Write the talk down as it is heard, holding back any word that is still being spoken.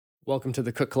Welcome to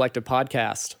the Cook Collective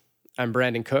podcast. I'm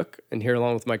Brandon Cook, and here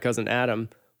along with my cousin Adam,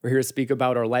 we're here to speak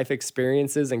about our life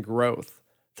experiences and growth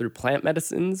through plant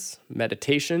medicines,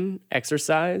 meditation,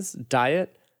 exercise,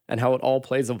 diet, and how it all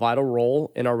plays a vital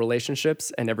role in our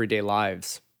relationships and everyday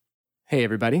lives. Hey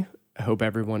everybody, I hope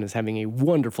everyone is having a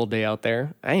wonderful day out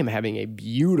there. I am having a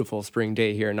beautiful spring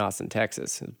day here in Austin,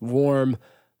 Texas. It's warm,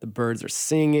 the birds are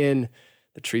singing,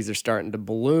 the trees are starting to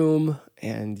bloom,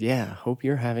 and yeah, hope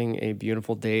you're having a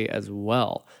beautiful day as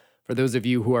well. For those of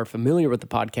you who are familiar with the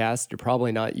podcast, you're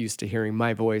probably not used to hearing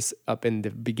my voice up in the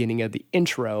beginning of the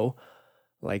intro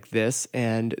like this,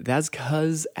 and that's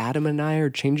because Adam and I are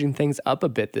changing things up a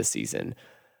bit this season.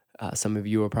 Some of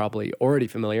you are probably already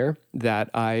familiar that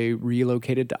I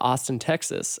relocated to Austin,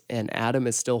 Texas, and Adam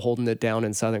is still holding it down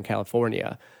in Southern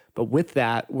California. But with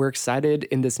that, we're excited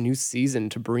in this new season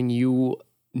to bring you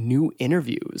new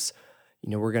interviews.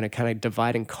 We're going to kind of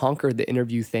divide and conquer the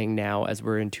interview thing now as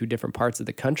we're in two different parts of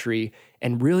the country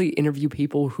and really interview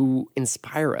people who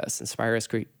inspire us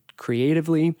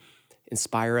creatively,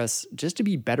 inspire us just to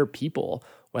be better people,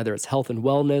 whether it's health and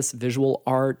wellness, visual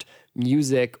art,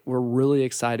 music. We're really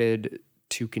excited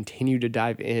to continue to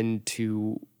dive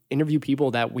into interview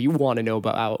people that we want to know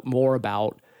more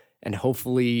about, and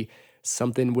hopefully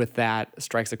something with that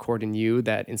strikes a chord in you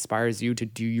that inspires you to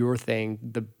do your thing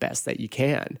the best that you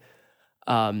can.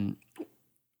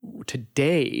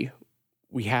 Today,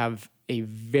 we have a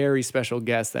very special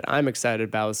guest that I'm excited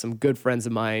about, some good friends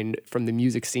of mine from the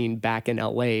music scene back in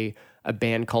LA, a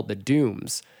band called the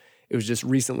Dumes. It was just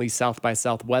recently South by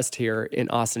Southwest here in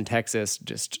Austin, Texas,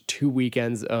 just 2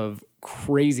 weekends of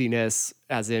craziness,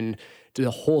 as in the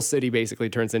whole city basically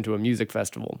turns into a music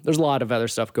festival. There's a lot of other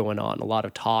stuff going on, a lot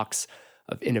of talks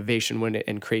of innovation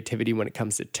and creativity when it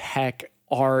comes to tech,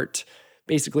 art,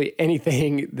 basically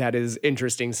anything that is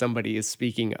interesting. Somebody is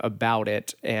speaking about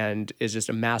it and is just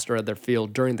a master of their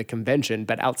field during the convention.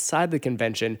 But outside the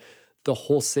convention, the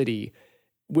whole city,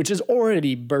 which is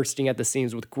already bursting at the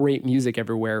seams with great music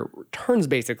everywhere, turns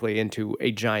basically into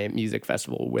a giant music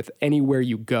festival. With anywhere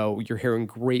you go, you're hearing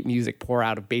great music pour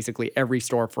out of basically every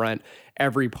storefront,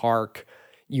 every park,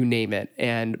 you name it.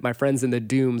 And my friends in the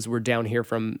Dumes were down here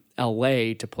from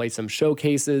LA to play some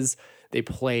showcases. They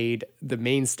played the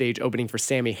main stage opening for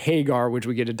Sammy Hagar, which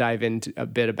we get to dive into a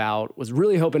bit about. Was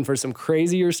really hoping for some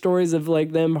crazier stories of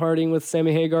like them partying with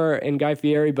Sammy Hagar and Guy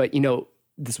Fieri, but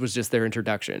this was just their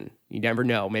introduction. You never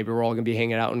know. Maybe we're all going to be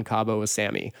hanging out in Cabo with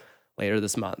Sammy later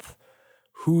this month.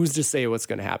 Who's to say what's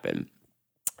going to happen?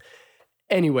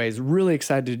 Anyways, really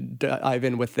excited to dive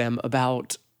in with them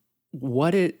about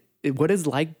what is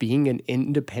like being an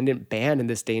independent band in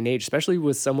this day and age, especially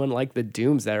with someone like the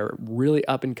Dumes that are really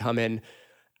up and coming,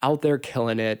 out there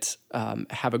killing it,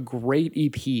 have a great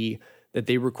EP that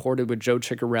they recorded with Joe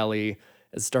Ciccarelli.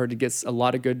 Has started to get a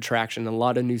lot of good traction, a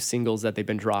lot of new singles that they've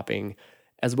been dropping,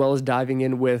 as well as diving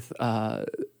in with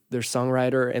their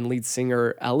songwriter and lead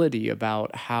singer Elodie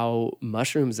about how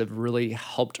mushrooms have really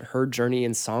helped her journey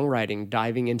in songwriting,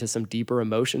 diving into some deeper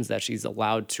emotions that she's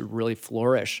allowed to really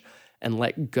flourish and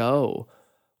let go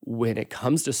when it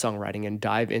comes to songwriting, and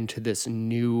dive into this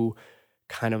new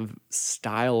kind of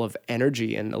style of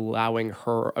energy and allowing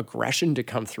her aggression to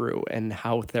come through and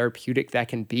how therapeutic that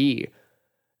can be,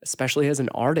 especially as an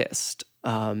artist.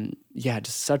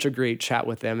 Just such a great chat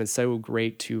with them, and so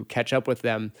great to catch up with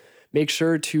them. Make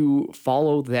sure to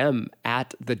follow them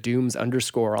at @theDooms_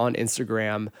 on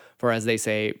Instagram for, as they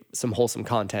say, some wholesome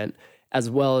content, as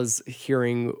well as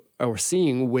hearing or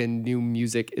seeing when new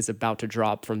music is about to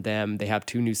drop from them. They have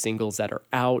 2 new singles that are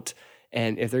out,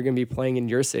 and if they're going to be playing in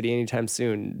your city anytime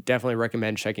soon, definitely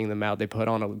recommend checking them out. They put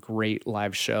on a great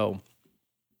live show.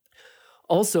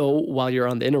 Also, while you're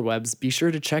on the interwebs, be sure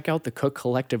to check out the Cook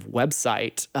Collective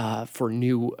website for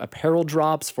new apparel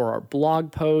drops, for our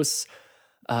blog posts.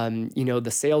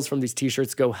 The sales from these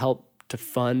t-shirts go help to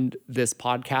fund this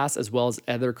podcast, as well as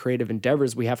other creative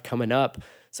endeavors we have coming up.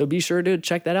 So be sure to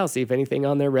check that out, see if anything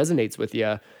on there resonates with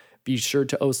you. Be sure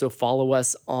to also follow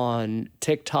us on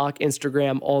TikTok,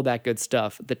 Instagram, all that good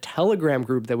stuff. The Telegram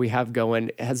group that we have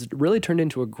going has really turned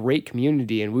into a great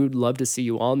community, and we would love to see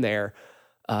you on there.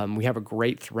 We have a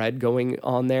great thread going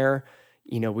on there.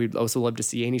 We'd also love to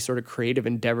see any sort of creative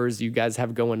endeavors you guys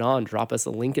have going on. Drop us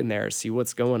a link in there, see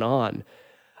what's going on.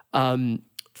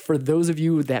 For those of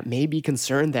you that may be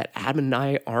concerned that Adam and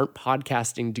I aren't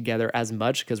podcasting together as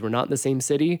much because we're not in the same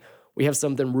city, we have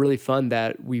something really fun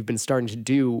that we've been starting to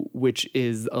do, which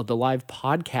is the live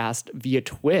podcast via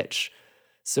Twitch.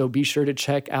 So be sure to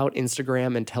check out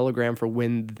Instagram and Telegram for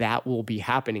when that will be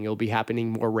happening. It'll be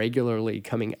happening more regularly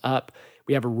coming up.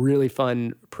 We have a really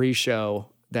fun pre-show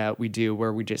that we do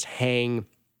where we just hang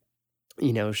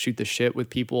shoot the shit with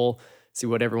people, see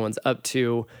what everyone's up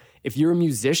to. If you're a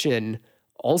musician,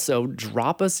 also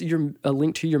drop us a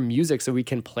link to your music so we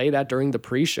can play that during the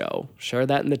pre-show. Share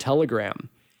that in the Telegram.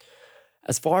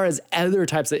 As far as other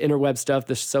types of interweb stuff,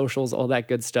 the socials, all that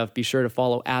good stuff, be sure to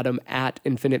follow Adam at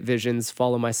Infinite Visions,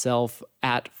 follow myself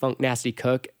at Funk Nasty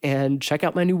Cook, and check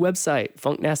out my new website,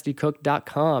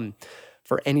 funknastycook.com,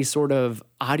 for any sort of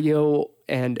audio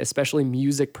and especially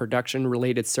music production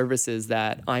related services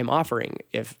that I'm offering.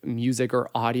 If music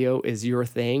or audio is your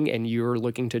thing and you're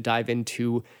looking to dive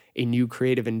into a new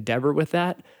creative endeavor with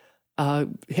that,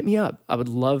 hit me up. I would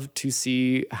love to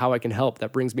see how I can help.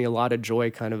 That brings me a lot of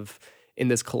joy kind of in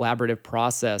this collaborative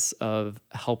process of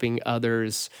helping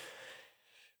others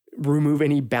remove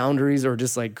any boundaries or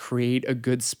just like create a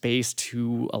good space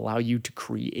to allow you to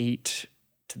create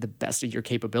to the best of your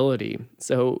capability.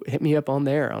 So hit me up on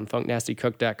there on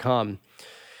funknastycook.com.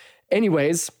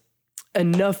 Anyways,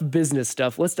 enough business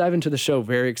stuff. Let's dive into the show.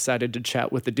 Very excited to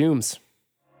chat with the Dumes.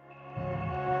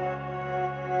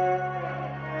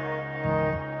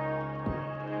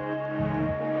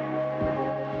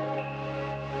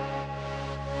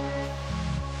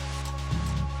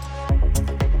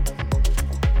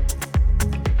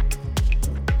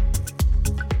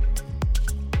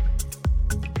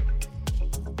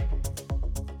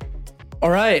 All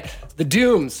right, the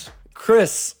Dumes,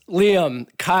 Chris, Liam,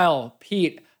 Kyle,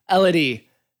 Pete, Elodie,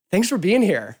 thanks for being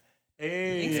here.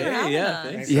 Hey, thanks for having us.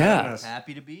 Thanks for having us.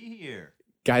 Happy to be here.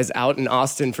 Guys out in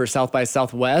Austin for South by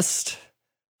Southwest,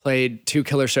 played 2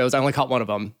 killer shows. I only caught one of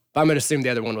them, but I'm going to assume the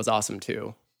other one was awesome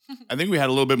too. I think we had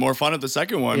a little bit more fun at the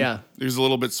second one. Yeah. It was a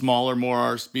little bit smaller, more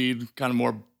our speed, kind of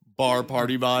more bar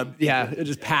party vibe. Yeah, it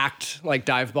just packed like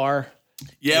dive bar.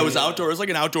 Yeah, it was outdoor. It was like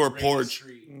an outdoor porch.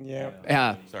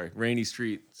 Yeah. Sorry, rainy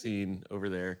street scene over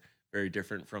there. Very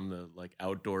different from the like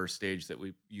outdoor stage that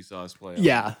you saw us play on.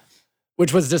 Yeah,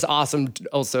 which was just awesome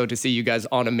also to see you guys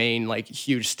on a main like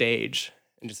huge stage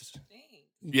and just.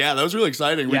 Yeah, that was really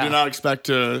exciting. We Yeah. did not expect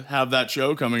to have that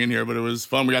show coming in here, but it was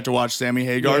fun. We got to watch Sammy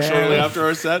Hagar shortly after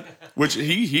our set, which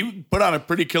he put on a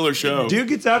pretty killer show. Dude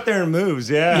gets out there and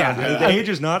moves, yeah. The age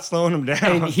is not slowing him down.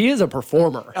 And he is a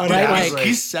performer, Oh, right? yeah. Like,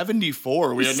 He's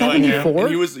 74. We He's had no idea. 74?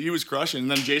 And he was crushing. And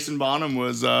then Jason Bonham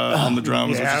was on the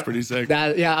drums, which yeah. is pretty sick.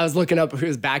 I was looking up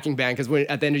his backing band because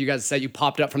at the end of you guys' set, you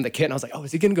popped up from the kit, and I was like, oh,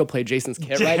 is he gonna go play Jason's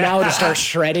kit right now to start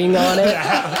shredding on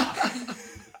it?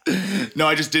 No,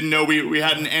 I just didn't know we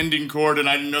had an ending chord, and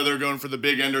I didn't know they were going for the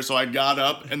big ender, so I got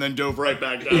up and then dove right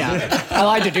back down. Yeah, I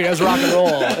liked it, dude. It was rock and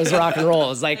roll. It was rock and roll. It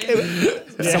was like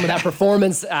some of that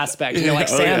performance aspect, like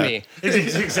Sammy.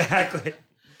 Exactly.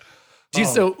 Dude,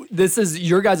 so this is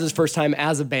your guys' first time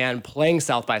as a band playing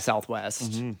South by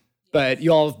Southwest. But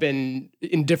you all have been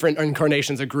in different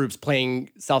incarnations of groups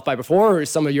playing South by before, or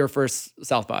some of your first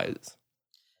South bys?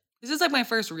 This is like my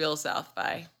first real South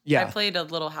by. Yeah. I played a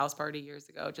little house party years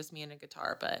ago, just me and a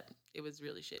guitar, but it was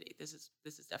really shitty. This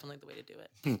is definitely the way to do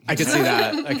it. I could see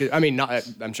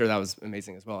that. I'm sure that was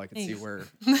amazing as well. I could see where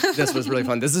this was really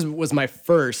fun. This was my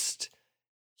first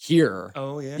here.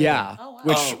 Oh, yeah. Yeah. Oh, wow.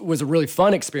 Which was a really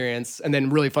fun experience, and then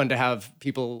really fun to have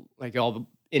people like y'all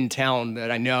in town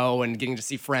that I know and getting to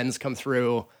see friends come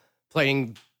through,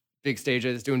 playing big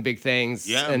stages, doing big things,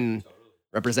 and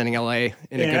representing LA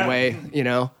in a good way,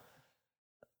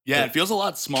 Yeah, it feels a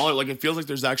lot smaller. Like, it feels like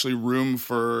there's actually room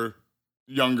for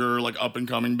younger, like,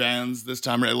 up-and-coming bands this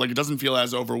time. Like, it doesn't feel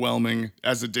as overwhelming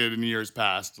as it did in years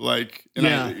past. Like,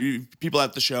 people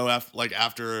at the show,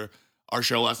 after our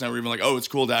show last night were even like, oh, it's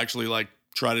cool to actually, like,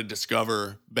 try to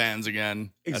discover bands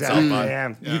again. Exactly,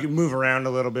 yeah. You can move around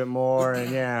a little bit more,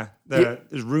 and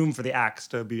there's room for the acts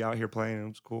to be out here playing. It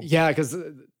was cool. Yeah, because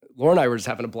Laura and I were just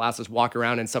having a blast, just walk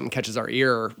around and something catches our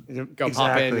ear, go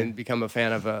pop in and become a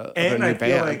fan of a new band. And I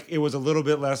feel like it was a little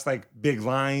bit less like big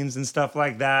lines and stuff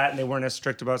like that, and they weren't as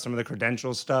strict about some of the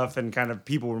credential stuff, and kind of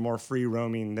people were more free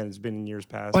roaming than it's been in years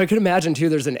past. Well, I could imagine too,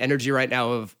 there's an energy right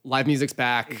now of live music's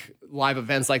back, live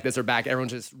events like this are back.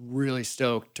 Everyone's just really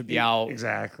stoked to be out,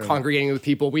 congregating with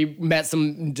people. We met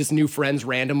some just new friends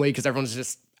randomly because everyone's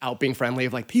just out being friendly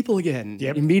of like people again.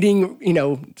 You're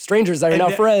meeting, strangers that are now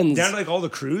friends. Down to like all the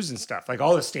crews and stuff. Like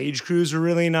all the stage crews were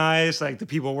really nice. Like the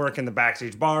people working the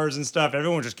backstage bars and stuff.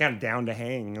 Everyone was just kind of down to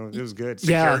hang. It was good.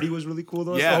 Security was really cool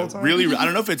though the whole time. Really. I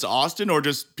don't know if it's Austin or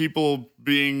just people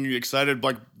being excited,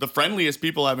 like the friendliest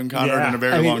people I've encountered Yeah. in a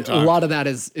very long time. A lot of that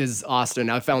is Austin.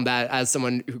 I found that as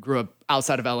someone who grew up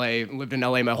outside of LA, lived in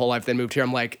LA my whole life, then moved here.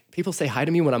 I'm like, people say hi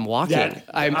to me when I'm walking. Yeah.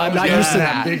 I'm I was not getting used to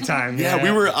that. big time. Yeah,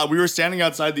 we were standing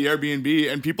outside the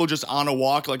Airbnb, and people just on a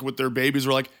walk, like with their babies,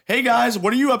 were like, "Hey guys,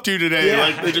 what are you up to today?" Yeah.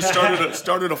 Like they just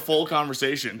started a full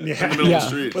conversation in the middle Yeah. of the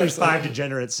street. There's 5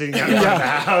 degenerates sitting out in front of the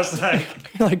house.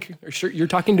 Like, Like, sure, you're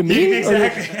talking to me?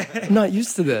 exactly. I'm not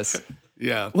used to this.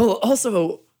 Yeah, Well,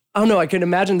 also, I don't know. I can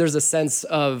imagine there's a sense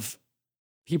of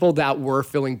people that were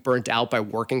feeling burnt out by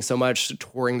working so much,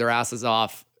 touring their asses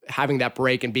off, having that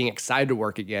break and being excited to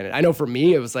work again. And I know for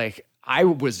me, it was like, I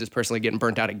was just personally getting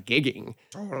burnt out at gigging.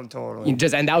 Totally.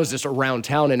 And that was just around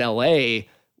town in LA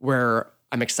where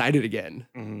I'm excited again.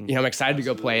 Mm-hmm. I'm excited to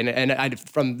go play. And I,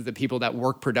 from the people that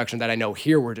work production that I know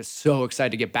here, we're just so excited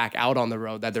to get back out on the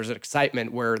road that there's an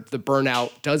excitement where the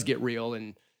burnout does get real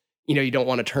and, you don't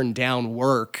want to turn down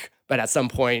work. But at some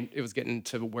point, it was getting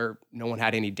to where no one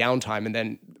had any downtime, and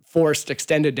then forced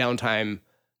extended downtime,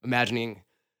 imagining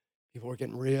people were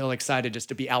getting real excited just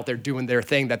to be out there doing their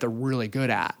thing that they're really good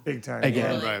at. Big time.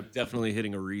 Again. right. Definitely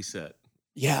hitting a reset,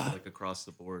 Yeah. like across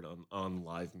the board on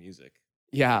live music.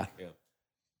 Yeah.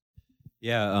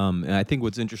 Yeah, and I think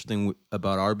what's interesting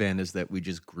about our band is that we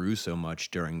just grew so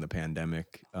much during the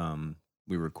pandemic.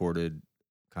 We recorded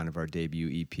kind of our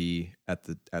debut EP at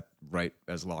right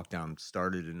as lockdown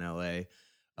started in LA.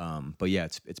 But yeah,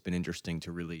 it's been interesting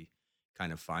to really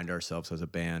kind of find ourselves as a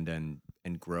band and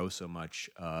grow so much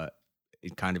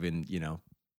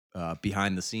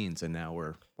behind the scenes, and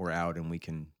now we're out and we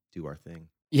can do our thing.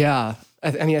 Yeah.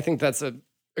 I mean, I think that's a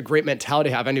great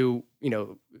mentality to have. I knew,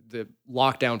 the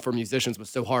lockdown for musicians was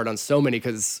so hard on so many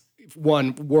because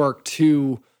one, work,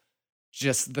 two,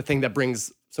 just the thing that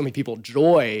brings so many people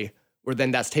joy, where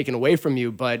then that's taken away from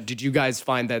you. But did you guys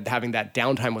find that having that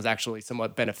downtime was actually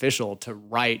somewhat beneficial to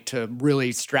write, to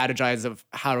really strategize of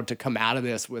how to come out of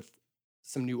this with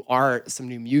some new art, some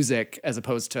new music, as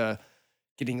opposed to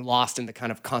getting lost in the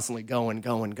kind of constantly going?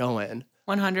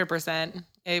 100%.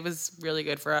 It was really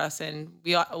good for us. And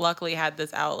we luckily had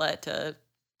this outlet to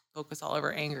focus all of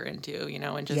our anger into,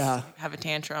 and just have a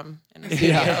tantrum in the studio.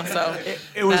 Yeah. So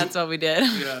It was, that's what we did.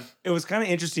 Yeah. it was kind of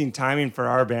interesting timing for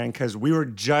our band because we were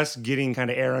just getting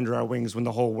kind of air under our wings when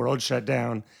the whole world shut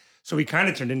down. So we kind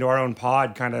of turned into our own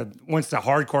pod kind of once the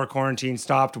hardcore quarantine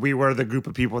stopped. We were the group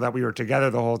of people that we were together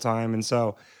the whole time. And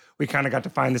so we kind of got to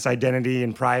find this identity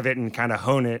in private and kind of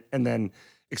hone it and then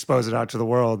expose it out to the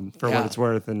world for what it's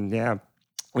worth. And yeah,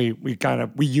 we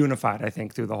unified, I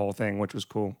think, through the whole thing, which was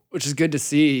cool. Which is good to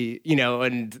see,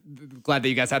 and glad that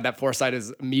you guys had that foresight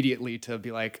is immediately to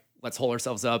be like, let's hold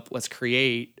ourselves up, let's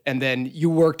create. And then you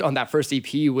worked on that first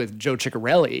EP with Joe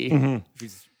Ciccarelli,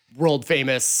 who's world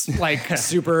famous, like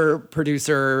super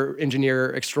producer,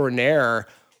 engineer extraordinaire.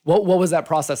 What was that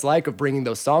process like of bringing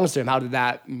those songs to him? How did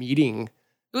that meeting?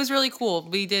 It was really cool.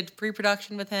 We did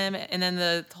pre-production with him, and then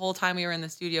the whole time we were in the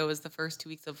studio was the first 2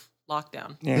 weeks of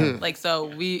lockdown. Yeah.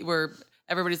 So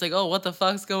everybody's like, oh, what the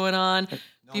fuck's going on?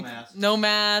 No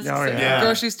masks. Oh, yeah.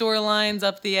 Grocery store lines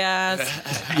up the ass.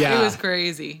 Yeah. It was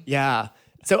crazy. Yeah.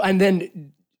 So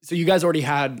you guys already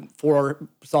had 4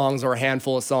 songs or a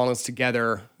handful of songs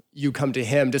together. You come to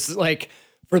him, just like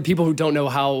for the people who don't know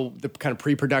how the kind of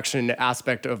pre-production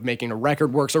aspect of making a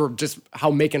record works, or just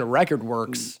how making a record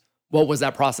works. What was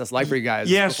that process like for you guys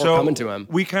before coming to him?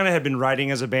 We kind of had been writing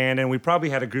as a band, and we probably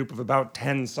had a group of about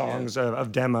 10 songs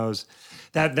of demos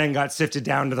that then got sifted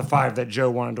down to the 5 that Joe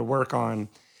wanted to work on.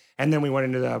 And then we went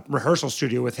into the rehearsal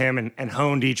studio with him and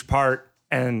honed each part.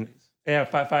 And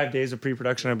 5 days of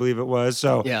pre-production, I believe it was.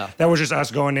 So that was just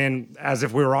us going in as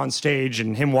if we were on stage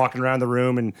and him walking around the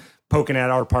room and poking at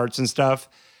our parts and stuff.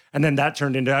 And then that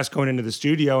turned into us going into the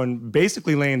studio and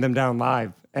basically laying them down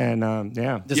live. And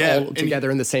just all together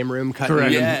in the same room, cutting.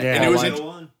 Correct.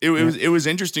 And it was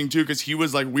interesting too because he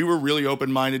was like, we were really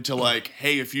open minded to like,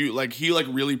 hey, if you like, he like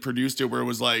really produced it where it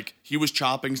was like he was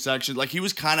chopping sections, like he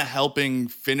was kind of helping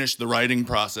finish the writing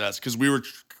process because we were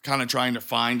kind of trying to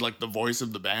find like the voice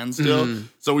of the band still.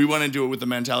 So we went into it with the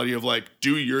mentality of like,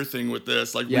 do your thing with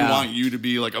this, like we want you to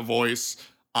be like a voice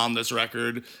on this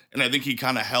record. And I think he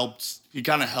kind of helped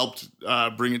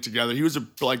bring it together. He was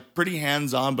like pretty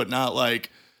hands-on, but not like,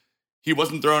 he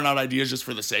wasn't throwing out ideas just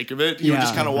for the sake of it. He would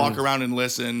just kind of walk around and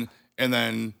listen, and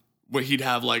then he'd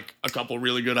have like a couple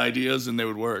really good ideas, and they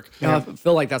would work. I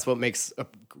feel like that's what makes a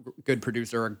good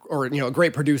producer, or a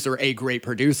great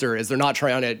producer, is they're not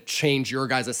trying to change your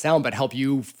guys' sound, but help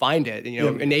you find it.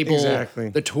 Enable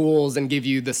the tools and give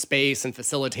you the space and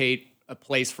facilitate a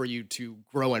place for you to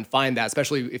grow and find that,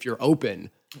 especially if you're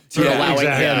open to allowing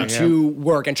him to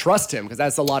work and trust him, because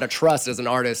that's a lot of trust as an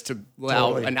artist to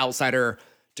allow an outsider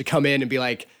to come in and be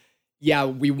like, yeah,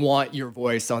 we want your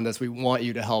voice on this. We want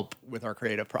you to help with our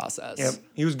creative process. Yep.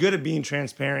 He was good at being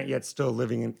transparent, yet still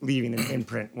leaving an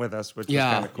imprint with us, which was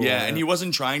kind of cool. Yeah, and he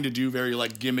wasn't trying to do very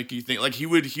like gimmicky thing. Like he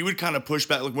would kind of push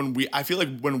back. Like I feel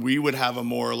like when we would have a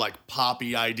more like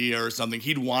poppy idea or something,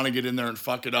 he'd want to get in there and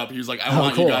fuck it up. He was like, I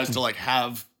want you guys to like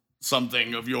have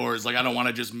something of yours. Like I don't want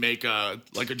to just make a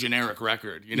generic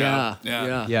record. You know?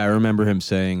 Yeah. I remember him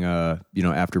saying,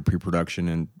 after pre-production,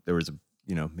 and there was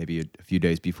maybe a few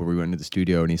days before we went into the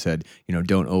studio, and he said,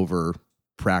 don't over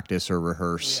practice or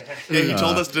rehearse. Yeah, he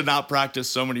told us to not practice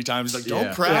so many times. He's like,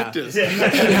 don't practice.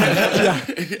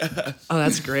 Oh,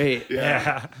 that's great.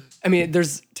 Yeah. I mean,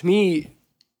 there's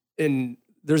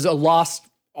a lost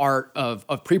art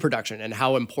of pre-production and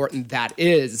how important that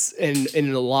is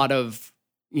in a lot of,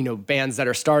 bands that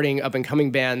are starting, up and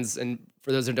coming bands. And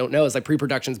for those who don't know, it's like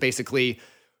pre-production is basically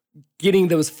getting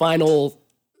those final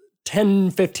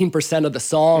 10-15% of the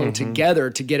song together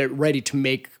to get it ready to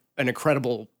make an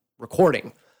incredible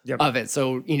recording of it.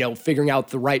 So, figuring out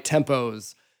the right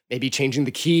tempos, maybe changing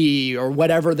the key or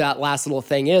whatever that last little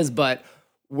thing is, but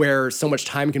where so much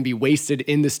time can be wasted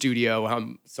in the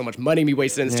studio, so much money can be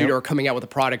wasted in the studio, or coming out with a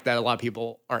product that a lot of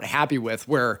people aren't happy with,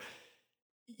 where,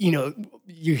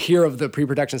 you hear of the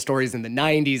pre-production stories in the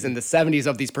 90s and the 70s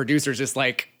of these producers just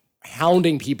like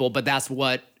hounding people, but that's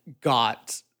what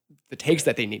got the takes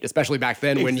that they need, especially back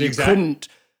then when you couldn't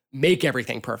make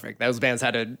everything perfect. Those bands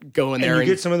had to go in there and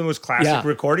you get some of the most classic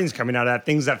recordings coming out of that,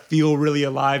 things that feel really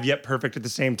alive yet perfect at the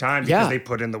same time because they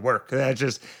put in the work. There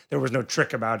was no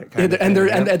trick about it. And at the end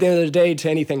of the day, to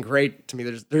anything great, to me,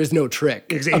 there is no trick.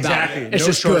 Exactly. It's no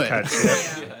just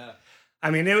shortcuts. I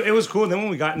mean, it was cool. And then when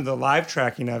we got into the live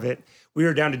tracking of it, we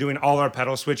were down to doing all our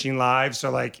pedal switching live.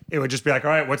 So like, it would just be like, all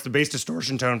right, what's the bass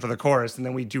distortion tone for the chorus? And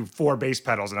then we do 4 bass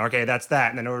pedals and okay, that's that.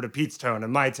 And then over to Pete's tone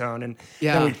and my tone. And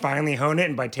then we'd finally hone it.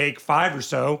 And by take 5 or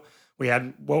so, we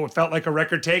had what felt like a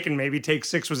record take, and maybe take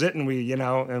 6 was it. And we were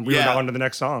on to the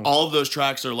next song. All of those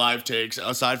tracks are live takes,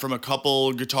 aside from a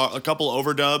couple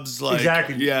overdubs. Like,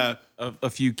 exactly. Yeah.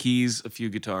 A few keys, a few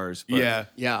guitars. But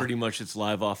yeah. Pretty much it's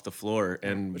live off the floor.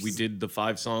 And we did the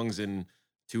 5 songs in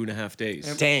 2.5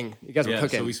 days. Dang, you guys were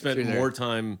cooking. So we spent more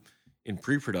time in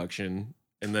pre-production,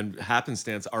 and then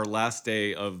happenstance, our last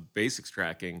day of basics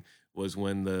tracking was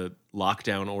when the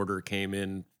lockdown order came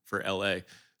in for LA.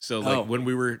 So when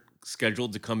we were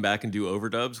scheduled to come back and do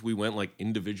overdubs, we went like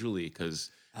individually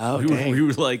because we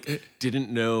were like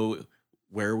didn't know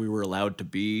where we were allowed to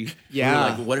be. Yeah. We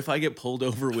were like, what if I get pulled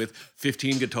over with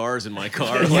 15 guitars in my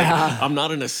car? Like, I'm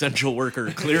not an essential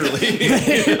worker, clearly.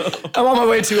 I'm on my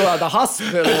way to the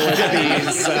hospital with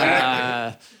these.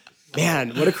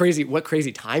 Man, what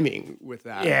crazy timing with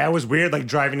that. Yeah, it was weird, like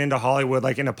driving into Hollywood,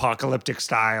 like in apocalyptic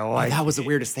style. Like, that was the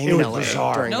weirdest thing it in was LA.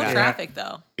 bizarre. No traffic,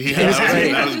 though. Yeah,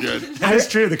 that was good. That is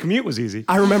true. The commute was easy.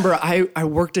 I remember I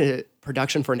worked at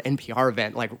production for an NPR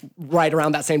event, like right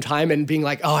around that same time, and being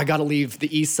like, I got to leave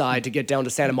the East Side to get down to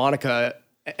Santa Monica,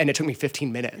 and it took me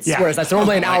 15 minutes. Yeah. Whereas that's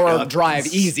normally an hour drive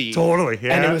easy. Totally,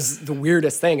 yeah. And it was the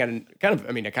weirdest thing, and I kind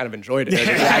of enjoyed it.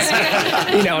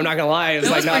 I'm not gonna lie, it was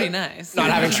like pretty nice.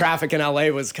 Not having traffic in LA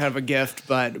was kind of a gift,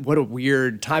 but what a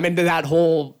weird time. And that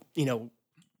whole,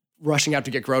 rushing out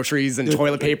to get groceries and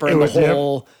toilet paper and the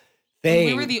whole thing.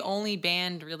 We were the only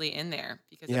band really in there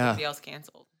because everybody else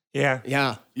canceled. Yeah.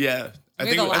 Yeah. Yeah. I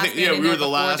think we were the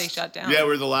last. They shut down. Yeah, we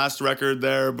were the last record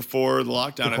there before the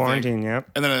lockdown. The quarantine, I think.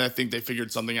 Yep. And then I think they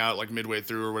figured something out like midway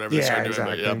through or whatever. Yeah, they started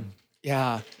exactly. Doing,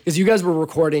 Yeah, because you guys were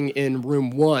recording in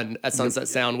room 1 at Sunset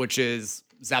Sound, which is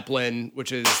Zeppelin,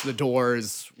 which is The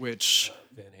Doors, which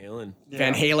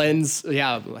Van Halen's.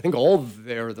 Yeah, I think all of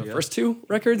their first 2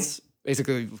 records.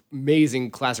 Basically, amazing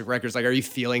classic records. Like, are you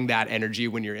feeling that energy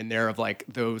when you're in there of like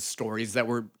those stories that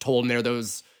were told in there?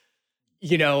 Those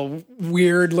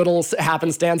weird little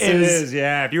happenstances. It is,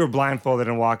 yeah. If you were blindfolded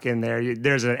and walk in there,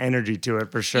 there's an energy to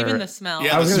it for sure. Even the smell.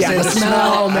 Yeah, I was going to say the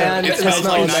smell, man. It smells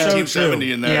like is so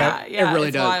 1970 in there. Yeah, it really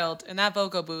it's does. wild. In that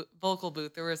vocal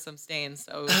booth, there were some stains.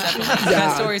 So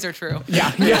that stories are true.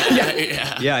 Yeah.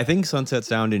 Yeah, I think Sunset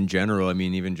Sound in general, I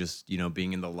mean, even just,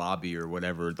 being in the lobby or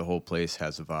whatever, the whole place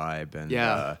has a vibe.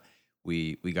 And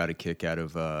we got a kick out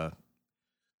of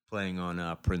playing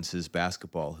on Prince's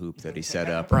basketball hoop that he set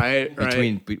up. Right.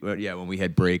 When we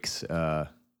had breaks,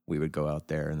 we would go out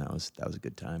there, and that was a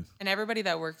good time. And everybody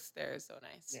that works there is so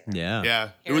nice. Yeah. Yeah.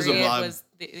 It Harriet was a vibe. was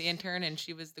the intern, and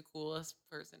she was the coolest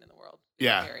person in the world.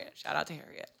 Yeah. Harriet. Shout out to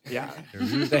Harriet. Yeah.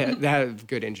 they have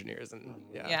good engineers and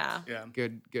Yeah.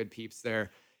 good peeps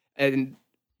there. And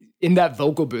in that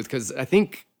vocal booth, because I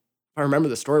think if I remember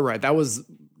the story right, that was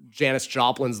Janis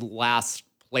Joplin's last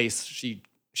place she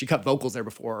cut vocals there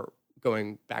before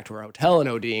going back to her hotel and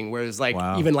ODing. Whereas like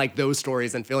even like those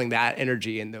stories and feeling that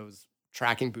energy in those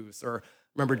tracking booths, or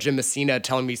remember Jim Messina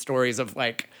telling me stories of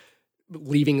like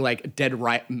leaving like dead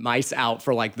mice out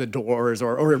for like the Doors,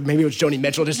 or maybe it was Joni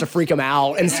Mitchell just to freak them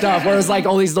out and stuff. Whereas like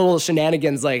all these little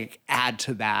shenanigans like add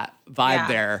to that vibe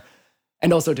there.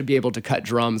 And also to be able to cut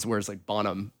drums, whereas like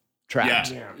Bonham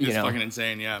tracked. Yeah, it's fucking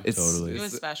insane. Yeah, Totally. It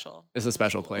was special. It's a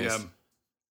special place.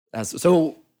 Yeah.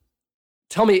 So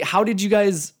tell me, how did you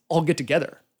guys all get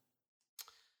together?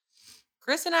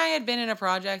 Chris and I had been in a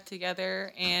project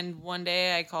together, and one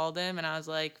day I called him and I was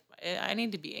like, I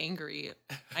need to be angry.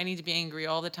 I need to be angry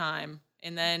all the time.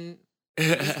 And then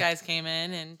these guys came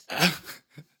in and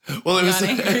well, it was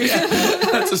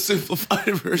that's a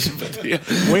simplified version. But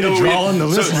Way to draw on the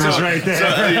listeners right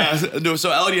there.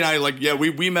 So Elodie and I, like,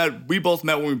 we both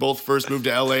met when we both first moved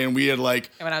to LA, and we had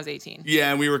like when I was 18. Yeah,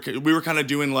 and we were kind of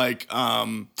doing like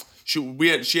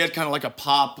she had kind of like a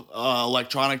pop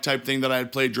electronic type thing that I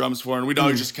had played drums for, and we'd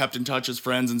always just kept in touch as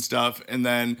friends and stuff. And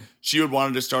then she would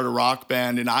wanted to start a rock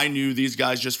band, and I knew these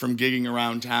guys just from gigging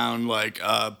around town. Like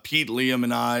Pete, Liam,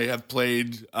 and I have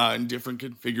played in different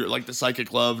like the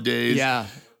Psychic Love days. Yeah.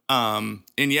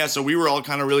 So we were all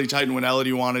kind of really tight. And when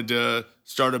Elodie wanted to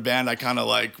start a band, I kind of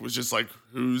like was just like,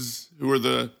 who are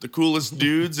the coolest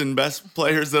dudes and best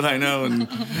players that I know, and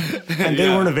they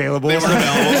weren't available. They weren't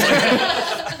available.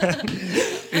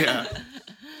 Yeah.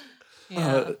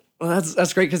 Well,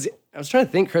 that's great, because I was trying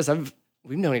to think, Chris.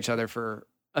 We've known each other for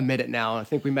a minute now. I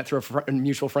think we met through a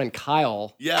mutual friend,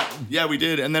 Kyle. Yeah, we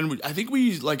did. And then I think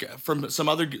we like from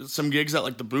some gigs at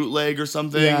like the Bootleg or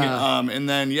something. Yeah. And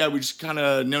then we just kind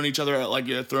of known each other at like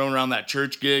throwing around that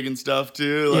church gig and stuff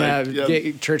too.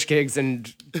 Like, Church gigs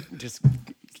and just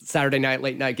Saturday night,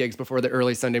 late night gigs before the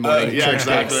early Sunday morning church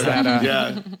gigs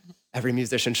that every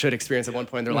musician should experience at one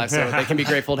point in their life. So they can be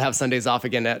grateful to have Sundays off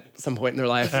again at some point in their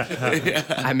life.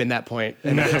 I'm in that point,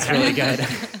 and it's really good.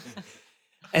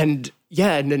 And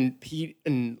then Pete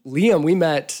and Liam, we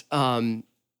met.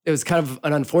 It was kind of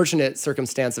an unfortunate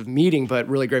circumstance of meeting, but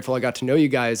really grateful I got to know you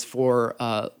guys for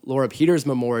Laura Peters'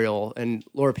 memorial. And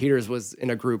Laura Peters was in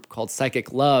a group called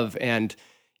Psychic Love. And,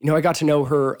 I got to know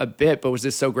her a bit, but was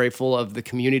just so grateful of the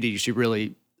community she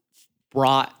really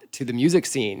brought to the music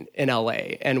scene in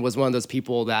LA, and was one of those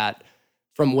people that,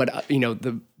 from what,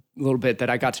 the little bit that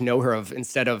I got to know her of,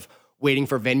 instead of waiting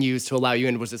for venues to allow you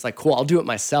in, was just like, cool, I'll do it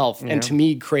myself. And to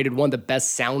me, created one of the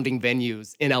best sounding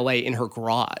venues in LA in her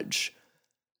garage.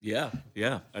 Yeah.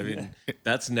 I mean,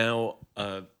 that's now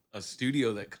a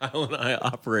studio that Kyle and I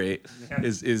operate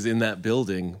is in that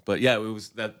building. But yeah, it was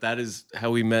that is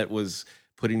how we met, was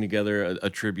putting together a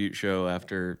tribute show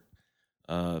after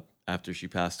she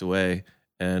passed away.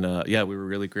 And we were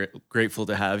really grateful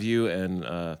to have you.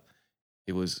 And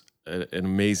it was an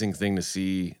amazing thing to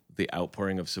see the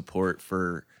outpouring of support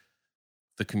for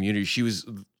the community. She was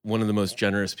one of the most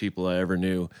generous people I ever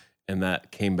knew. And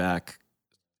that came back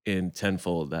in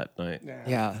tenfold that night.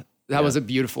 Yeah. That was a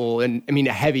beautiful, and I mean,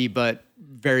 a heavy, but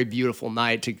very beautiful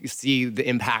night to see the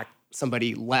impact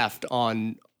somebody left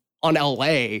on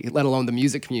LA, let alone the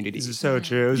music community. This is so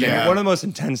true. It was one of the most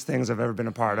intense things I've ever been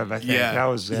a part of, I think. Yeah. That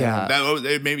was,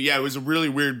 it was a really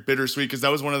weird, bittersweet, because that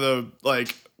was one of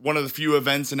the few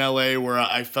events in LA where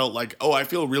I felt like, I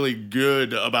feel really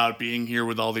good about being here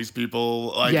with all these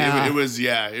people. Like, it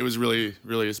was really,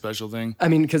 really a special thing. I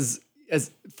mean, because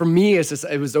for me,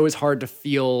 it was always hard to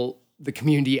feel the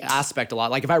community aspect a lot.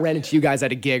 Like if I ran into you guys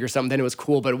at a gig or something, then it was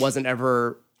cool, but it wasn't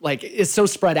ever like, it's so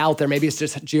spread out there. Maybe it's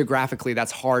just geographically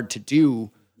that's hard to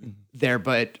do there,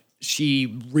 but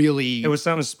she really, it was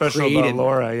something special about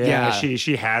Laura. Yeah.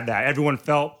 She had that. Everyone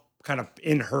felt kind of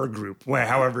in her group,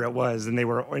 however it was, and they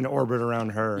were in orbit around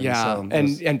her. Yeah.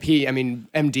 And P, I mean,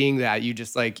 MDing that, you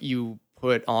just like, you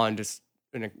put on just,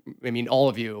 all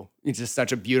of you, it's just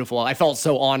such a beautiful, I felt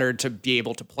so honored to be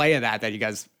able to play that you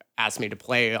guys asked me to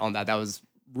play on that. That was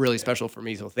really special for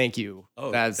me. So thank you.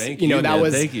 Thank you. That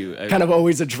was thank you. Kind of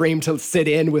always a dream to sit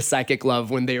in with Psychic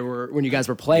Love when you guys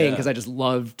were playing, because I just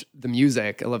loved the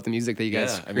music. I loved the music that you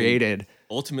guys created.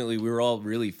 Ultimately, we were all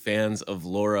really fans of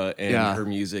Laura and her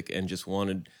music, and just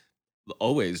wanted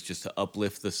always just to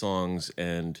uplift the songs.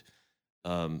 And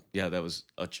that was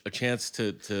a chance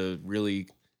to really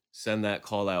send that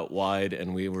call out wide.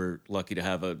 And we were lucky to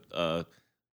have a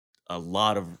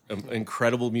lot of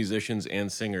incredible musicians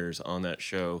and singers on that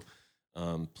show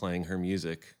playing her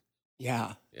music.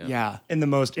 Yeah. In the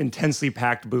most intensely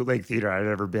packed bootleg theater I'd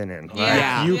ever been in.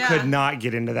 Yeah. You could not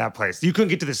get into that place. You couldn't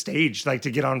get to the stage to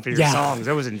get on for your songs.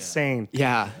 That was insane.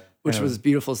 Yeah. which was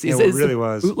beautiful. Yeah, it really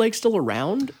was. Bootleg still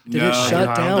around? Did No, it shut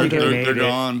I don't down? think it made They're it.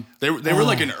 gone. They were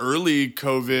like an early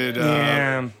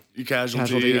COVID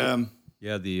casualty.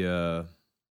 Yeah, the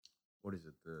what is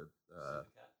it? The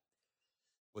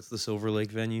what's the Silver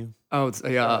Lake venue? Oh, it's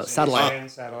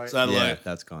Satellite. Satellite. Yeah,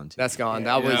 that's gone too. That's gone.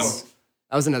 Yeah.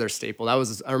 That was another staple.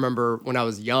 I remember when I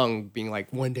was young being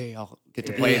like, one day I'll get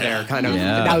to play there. Kind of.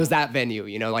 Yeah. That was that venue.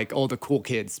 You know, like all the cool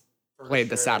kids played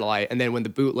the Satellite, and then when the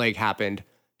bootleg happened,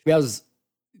 to me,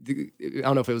 I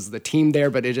don't know if it was the team there,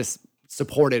 but it just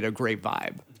supported a great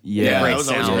vibe. Yeah, Great that was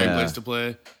always a sound. great place to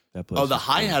play. That place Oh, the was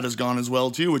Hi fun. Hat has gone as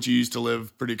well too, which you used to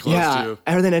live pretty close Yeah, to.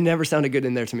 everything it never sounded good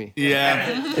in there to me.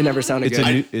 Yeah. It never sounded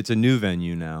good. It's a new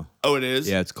venue now. Oh, it is.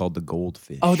 Yeah, it's called the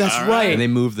Goldfish. Oh, that's All right. And they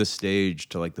moved the stage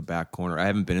to like the back corner. I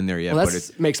haven't been in there yet, Well, but that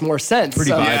it's makes more sense.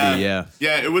 pretty So- vibey. Yeah.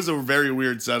 Yeah, it was a very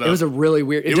weird setup. It was a really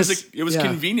weird. It was yeah.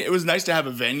 convenient. It was nice to have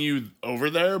a venue over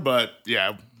there, but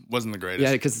yeah, wasn't the greatest.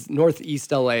 Yeah, because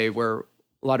Northeast LA, where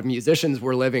a lot of musicians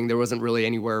were living, there wasn't really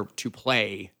anywhere to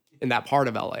play in that part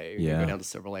of LA. You Yeah. go down to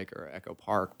Silver Lake or Echo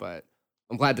Park, but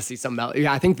I'm glad to see some.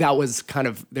 Yeah, I think that was kind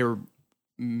of they were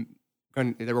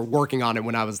working on it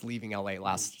when I was leaving LA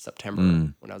last September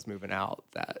when I was moving out.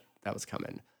 That was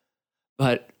coming,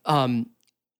 but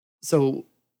so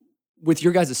with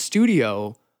your guys'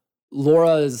 studio,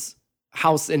 Laura's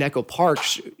house in Echo Park,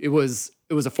 it was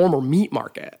a former meat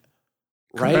market,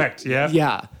 right? Correct, yeah.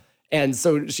 Yeah. And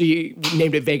so she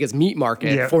named it Vegas Meat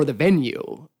Market Yeah. for the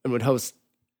venue and would host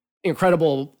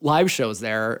incredible live shows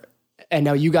there. And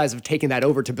now you guys have taken that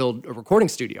over to build a recording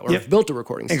studio, or Yep. have built a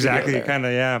recording studio. Exactly, there. kind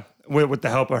of, yeah. With the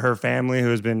help of her family, who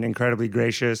has been incredibly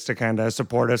gracious to kind of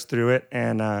support us through it.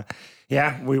 And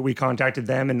yeah, we contacted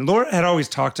them. And Laura had always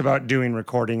talked about doing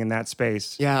recording in that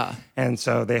space. Yeah. And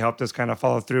so they helped us kind of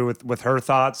follow through with her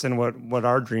thoughts and what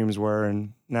our dreams were.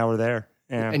 And now we're there.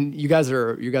 Yeah. And you guys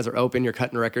are open, you're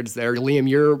cutting records there. Liam,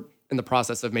 you're in the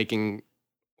process of making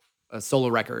a solo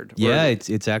record. Yeah,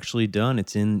 it's actually done.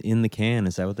 It's in the can.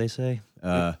 Is that what they say?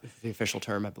 The official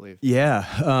term, I believe. Yeah.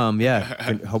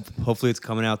 And hopefully it's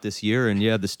coming out this year. And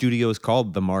yeah, the studio is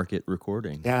called The Market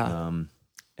Recording. Yeah.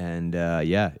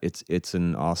 Yeah, it's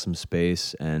an awesome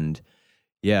space. And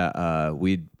yeah,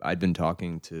 I'd been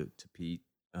talking to Pete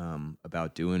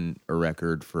about doing a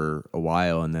record for a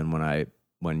while, and then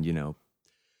when you know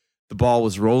the ball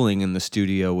was rolling and the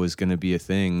studio was going to be a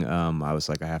thing, I was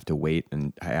like, I have to wait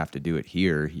and I have to do it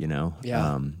here, you know?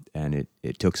 Yeah. And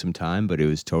it took some time, but it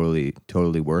was totally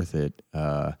we it.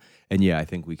 And yeah, I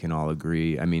think we can all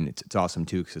agree. I mean, it's awesome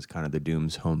too, because it's kind of the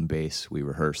Dumes home base. We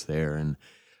rehearse there, and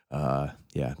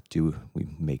we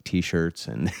make T-shirts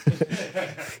and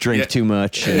drink too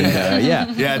much,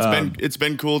 and It's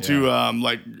been cool to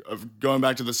going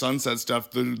back to the Sunset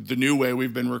stuff. The new way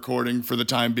we've been recording for the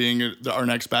time being, our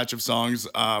next batch of songs.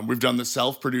 We've done the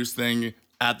self-produced thing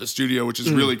at the studio, which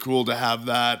is really cool to have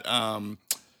that.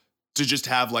 To just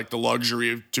have like the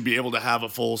luxury to be able to have a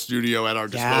full studio at our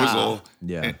disposal.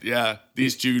 Yeah. And, yeah.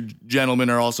 These two gentlemen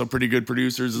are also pretty good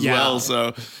producers as Yeah. well.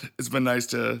 So it's been nice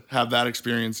to have that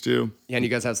experience too. Yeah, and you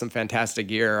guys have some fantastic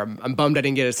gear. I'm bummed I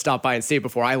didn't get to stop by and see it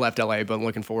before I left LA, but I'm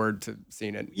looking forward to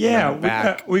seeing it. Yeah, when I'm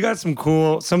back. we got some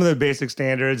of the basic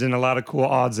standards and a lot of cool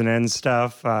odds and ends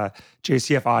stuff.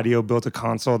 JCF Audio built a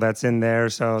console that's in there.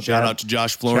 So Shout out to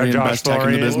Josh Florian, Josh best tech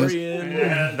in the Florian.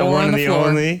 business. the one on and the the floor.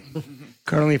 only.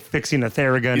 Currently fixing a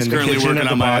Theragun He's in the currently kitchen working of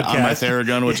the on my podcast.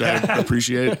 Theragun, which I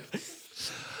appreciate.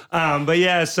 But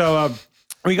yeah, so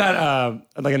we got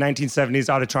like a 1970s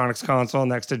Auditronics console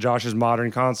next to Josh's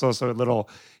modern console. So a little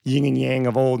yin and yang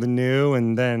of old and new.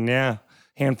 And then, yeah,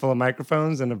 handful of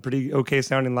microphones and a pretty okay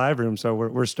sounding live room. So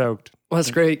we're stoked. Well,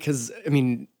 that's great because, I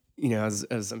mean, you know,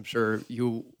 as I'm sure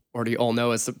you already all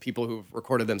know, as some people who've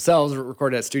recorded themselves or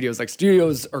recorded at studios, like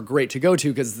studios are great to go to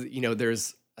because, you know,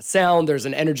 there's a sound, there's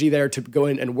an energy there to go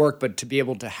in and work, but to be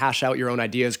able to hash out your own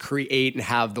ideas, create, and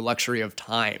have the luxury of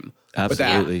time. with that.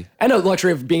 Absolutely. And the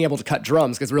luxury of being able to cut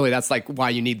drums because really that's like why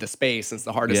you need the space. It's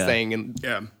the hardest Yeah. thing and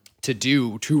Yeah.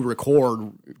 to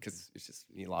record because it's just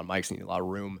you need a lot of mics, you need a lot of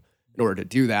room in order to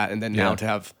do that. And then now Yeah. to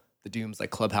have the Dumes like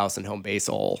clubhouse and home base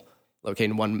all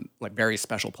located in one like very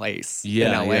special place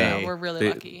Yeah, in LA. yeah. We're really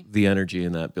lucky. The energy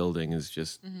in that building is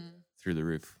just through the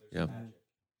roof. Yeah.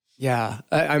 Yeah,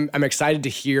 I'm excited to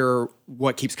hear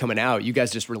what keeps coming out. You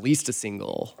guys just released a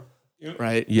single,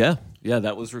 right? Yeah. Yeah.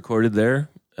 That was recorded there.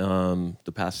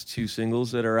 The past two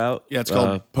singles that are out. Yeah, it's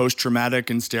called Post Traumatic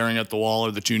and Staring at the Wall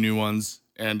are the two new ones.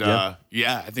 And I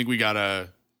think we got a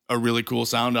really cool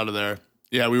sound out of there.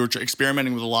 Yeah, we were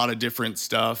experimenting with a lot of different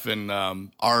stuff, and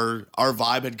our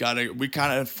vibe had we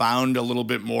kind of found a little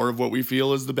bit more of what we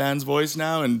feel is the band's voice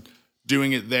now, and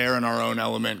doing it there in our own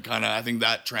element, kind of, I think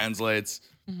that translates.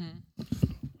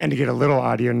 And to get a little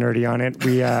audio nerdy on it,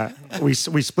 we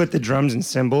split the drums and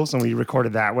cymbals and we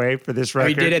recorded that way for this record.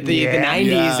 We did it the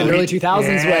 90s and early 2000s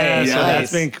way. So Nice.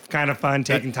 that's been kind of fun,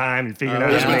 taking time and figuring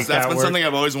out how to make That's that been work. something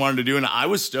I've always wanted to do, and I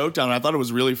was stoked on it. I thought it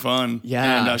was really fun.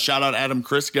 Yeah. And shout out Adam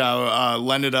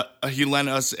Kriskow. He lent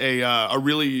us a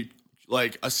really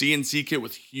like a CNC kit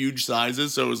with huge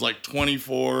sizes. So it was like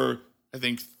 24, I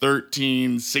think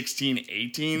 13, 16,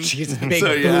 18. Jeez, big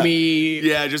So,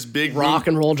 boomy just big rock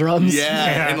and roll drums.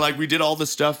 Yeah, and like we did all the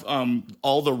stuff,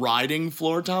 all the riding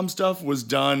floor tom stuff was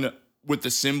done with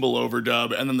the cymbal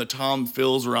overdub, and then the tom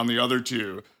fills were on the other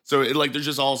two. So it like there's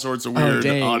just all sorts of weird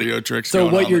dang. audio tricks. So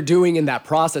going what on. you're doing in that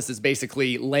process is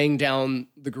basically laying down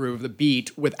the groove, the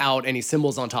beat, without any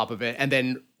cymbals on top of it, and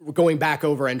then going back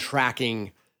over and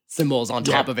tracking cymbals on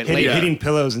top of it later. Hitting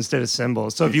pillows instead of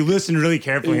cymbals. So if you listen really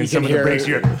carefully You and some can of the hear breaks, it.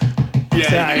 you're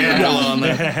yeah. On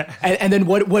there. And then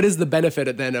what is the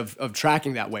benefit then of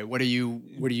tracking that way? What are you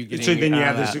getting? so then you out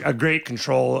have of this that? a great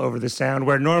control over the sound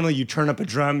where normally you turn up a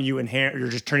drum, you're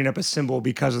just turning up a cymbal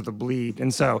because of the bleed.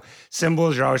 And so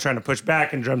cymbals, you're always trying to push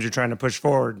back, and drums, you're trying to push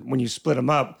forward. When you split them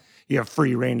up, you have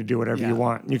free reign to do whatever Yeah. you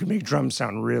want. You can make drums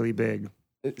sound really big.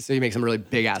 So you make some really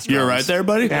big ass drums. You're right there,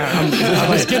 buddy. Yeah,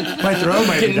 my throat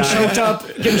might be Getting dying. choked up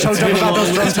about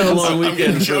those drum It's been a tones. long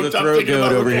weekend for the choked up throat thinking goat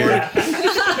about over here.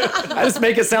 I just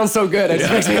make it sound so good. It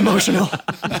just makes me emotional.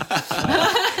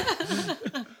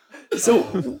 So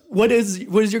what is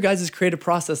your guys' creative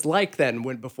process like then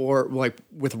before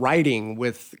with writing,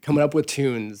 with coming up with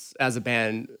tunes as a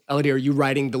band? Elodie, are you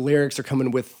writing the lyrics or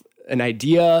coming with an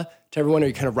idea to everyone? Are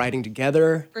you kind of writing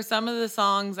together? For some of the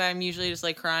songs, I'm usually just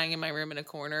like crying in my room in a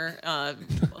corner,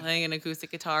 playing an acoustic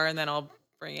guitar, and then I'll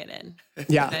bring it in.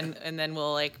 Yeah. And then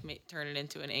we'll like turn it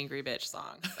into an angry bitch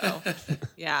song. So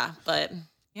yeah, but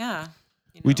yeah.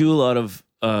 We do a lot of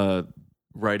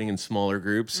writing in smaller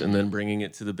groups and then bringing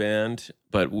it to the band,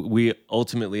 but we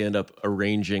ultimately end up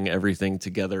arranging everything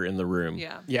together in the room.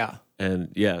 Yeah. Yeah. And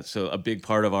yeah, so a big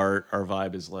part of our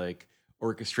vibe is like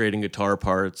orchestrating guitar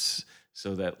parts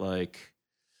so that like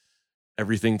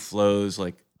everything flows.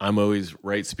 Like I'm always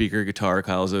right speaker guitar,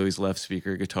 Kyle's always left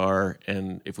speaker guitar,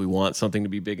 and if we want something to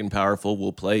be big and powerful,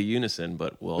 we'll play unison,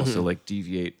 but we'll also like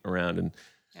deviate around and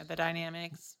Yeah, the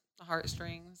dynamics, the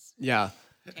heartstrings, Yeah.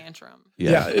 tantrum.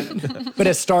 But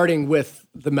it's starting with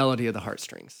the melody of the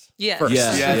heartstrings. Yeah. First.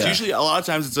 Yeah. Yeah, it's usually a lot of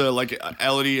times it's like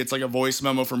Elodie. It's like a voice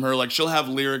memo from her. Like she'll have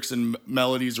lyrics and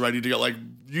melodies ready to go. Like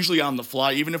usually on the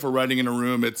fly. Even if we're writing in a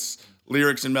room, it's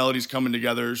lyrics and melodies coming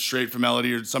together straight from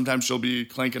Elodie. Or sometimes she'll be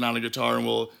clanking on a guitar and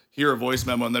we'll hear a voice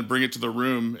memo and then bring it to the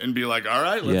room and be like, "All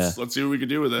right, let's see what we can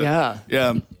do with it." Yeah.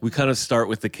 yeah. we kind of start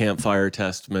with the campfire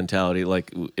test mentality.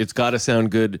 Like it's got to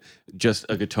sound good, just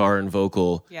a guitar and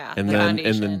vocal, Yeah, and the then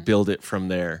foundation. build it from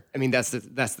there. I mean, that's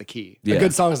the key. Yeah. A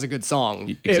good song is a good song.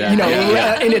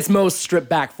 Exactly. In its most stripped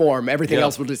back form. Everything Yeah.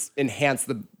 else will just enhance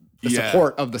the Yeah.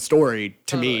 support of the story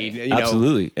to Totally. me.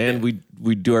 Absolutely, and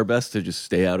we do our best to just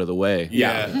stay out of the way.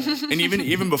 Yeah. And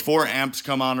even before amps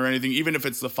come on or anything, even if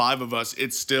it's the five of us,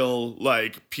 it's still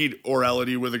like Pete or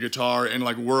Elodie with a guitar and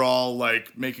like we're all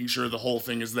like making sure the whole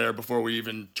thing is there before we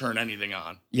even turn anything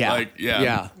on. Yeah. Like, yeah.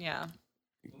 Yeah. Yeah.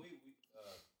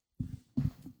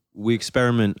 We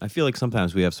experiment. I feel like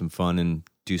sometimes we have some fun and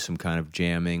do some kind of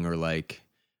jamming or like,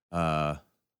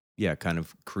 kind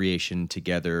of creation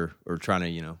together or trying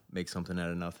to, make something out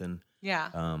of nothing. Yeah.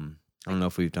 I don't know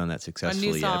if we've done that A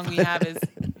successfully new song yet. we have is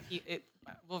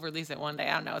we'll release it one day.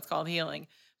 I don't know. It's called Healing.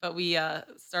 But we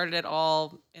started it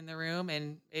all in the room,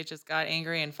 and it just got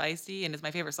angry and feisty, and it's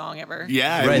my favorite song ever.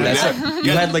 Yeah. Right, yeah.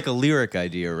 you had like a lyric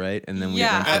idea, right? And then we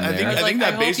Yeah. went from I think- there. I was I think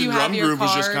that hope bass and you have drum your groove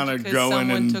was just card kinda because going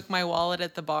someone and- took my wallet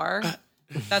at the bar.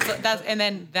 That's and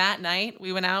then that night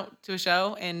we went out to a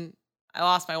show and I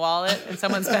lost my wallet and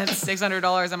someone spent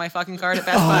 $600 on my fucking card at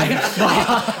Best Buy.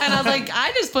 And I was like,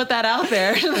 I just put that out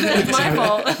there. It's my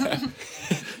fault.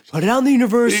 Put it out in the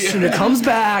universe and it comes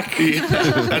back.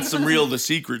 That's some real The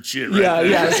Secret shit, right? Yeah, there.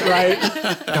 yes,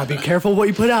 right. Gotta be careful what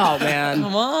you put out, man.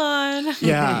 Come on.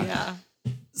 Yeah. Yeah.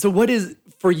 So what is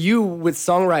for you with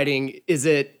songwriting, is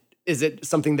it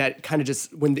something that kind of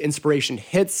just when the inspiration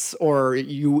hits, or are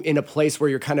you in a place where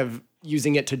you're kind of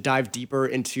using it to dive deeper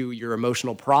into your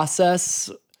emotional process?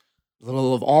 A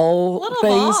little of all A little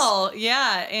things? ball.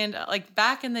 Yeah. And like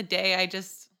back in the day,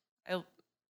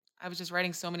 I was just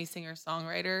writing so many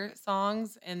singer-songwriter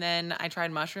songs. And then I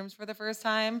tried mushrooms for the first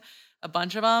time, a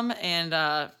bunch of them, and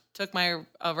took a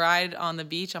ride on the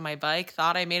beach on my bike.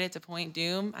 Thought I made it to Point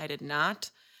Doom. I did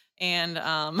not. And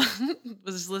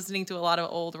was just listening to a lot of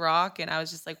old rock. And I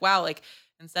was just like, wow, like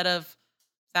instead of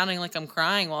sounding like I'm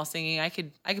crying while singing, I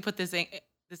could put this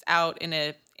this out in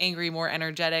a angry, more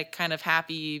energetic, kind of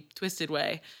happy, twisted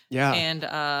way. Yeah. And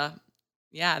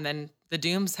and then the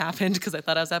Dumes happened because I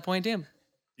thought I was at Point Doom.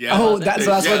 Yeah. Oh, that's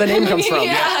where the name comes from.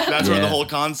 Yeah. That's where Yeah. the whole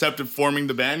concept of forming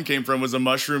the band came from, was a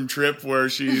mushroom trip where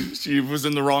she was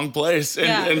in the wrong place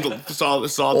and saw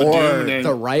the Or Doom name.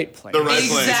 the right place. The right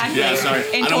place. Exactly. Yeah, sorry.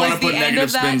 And I don't want towards to put the end negative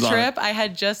of that spins on it. trip, I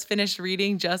had just finished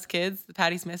reading Just Kids, the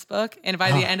Patti Smith book. And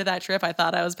by the end of that trip, I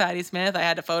thought I was Patti Smith. I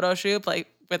had a photo shoot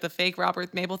with a fake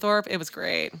Robert Mapplethorpe. It was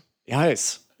great.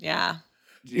 Nice. Yeah.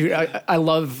 Dude, I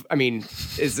love, I mean,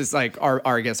 is this like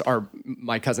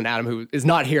my cousin Adam, who is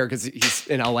not here because he's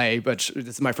in LA, but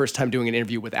this is my first time doing an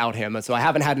interview without him. And so I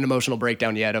haven't had an emotional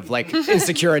breakdown yet of like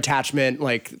insecure attachment,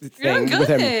 like thing You're with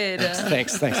him. good.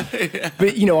 Thanks.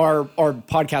 But you know, our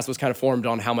podcast was kind of formed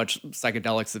on how much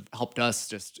psychedelics have helped us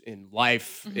just in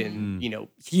life, in, you know,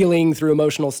 healing through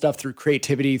emotional stuff, through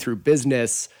creativity, through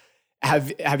business.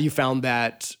 Have you found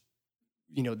that,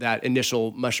 you know, that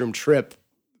initial mushroom trip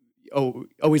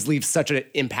always leaves such an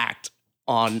impact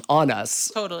on us?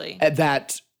 Totally.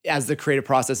 That as the creative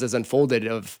process has unfolded,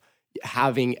 of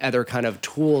having other kind of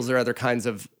tools or other kinds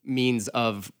of means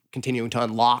of continuing to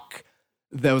unlock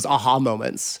those aha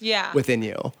moments within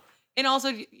you. And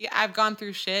also, I've gone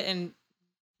through shit, and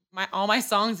all my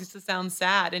songs used to sound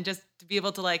sad, and just to be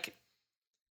able to like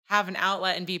have an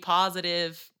outlet and be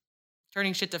positive,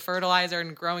 turning shit to fertilizer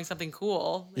and growing something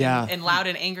cool. Yeah. And loud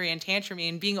and angry and tantrumy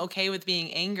and being okay with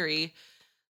being angry.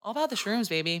 All about the shrooms,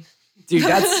 baby. Dude,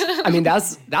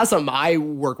 that's something I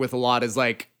work with a lot, is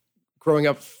like growing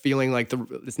up feeling like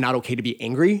it's not okay to be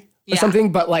angry or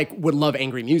something, but like would love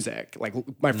angry music. Like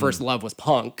my first love was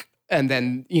punk. And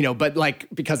then, you know, but like,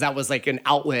 because that was like an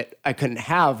outlet I couldn't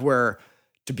have, where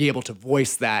to be able to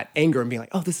voice that anger and be like,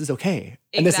 oh, this is okay.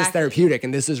 And this is therapeutic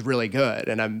and this is really good.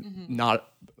 And I'm not,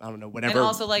 I don't know, whatever. And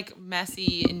also like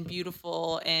messy and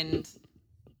beautiful and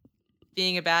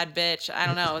being a bad bitch. I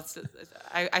don't know.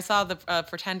 I saw the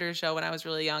Pretenders show when I was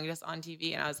really young, just on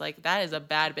TV. And I was like, that is a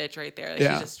bad bitch right there. Like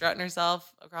she's just strutting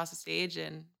herself across the stage,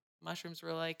 and mushrooms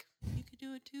were like, you could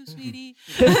do it too, sweetie.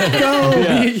 Go,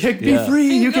 be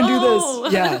free. You can do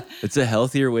this. Yeah. It's a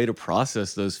healthier way to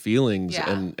process those feelings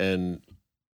Yeah. and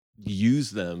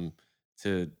use them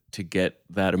to get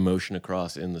that emotion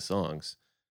across in the songs.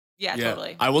 Yeah,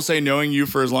 totally. I will say, knowing you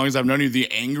for as long as I've known you,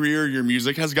 the angrier your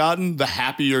music has gotten, the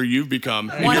happier you've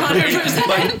become. 100%.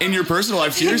 Like in your personal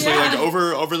life, seriously, like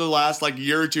over the last like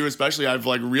year or two, especially, I've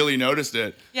like really noticed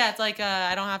it. Yeah, it's like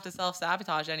I don't have to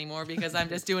self-sabotage anymore because I'm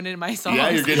just doing it in my songs.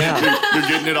 Yeah, you're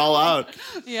getting it all out.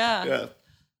 Yeah.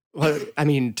 Well, I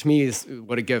mean, to me,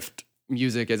 what a gift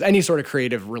music is. Any sort of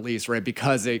creative release, right?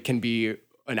 Because it can be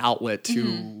an outlet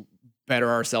to better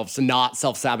ourselves, to not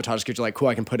self-sabotage, because you're like, cool,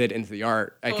 I can put it into the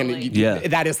art. Totally.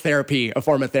 That is therapy, a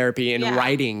form of therapy, and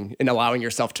writing and allowing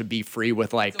yourself to be free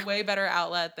with like. It's a way better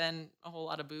outlet than a whole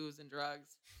lot of booze and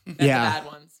drugs. That's Yeah. the bad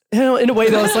ones. You know, in a way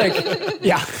though, it's like,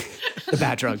 the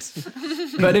bad drugs.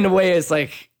 But in a way, it's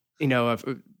like, you know, if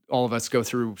all of us go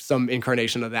through some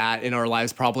incarnation of that in our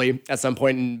lives probably at some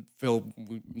point and feel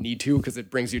we need to, because it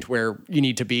brings you to where you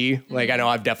need to be. Like, I know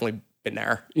I've definitely been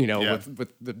there, you know,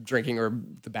 with the drinking or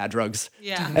the bad drugs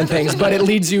and things. But it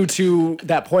leads you to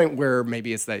that point where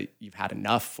maybe it's that you've had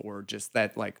enough, or just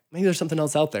that like, maybe there's something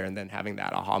else out there. And then having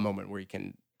that aha moment where you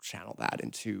can channel that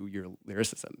into your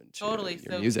lyricism, into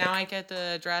your music. Now I get to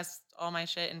address all my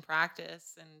shit in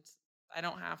practice, and I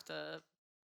don't have to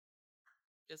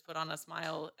just put on a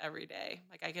smile every day.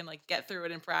 Like I can like get through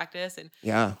it in practice and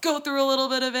go through a little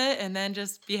bit of it and then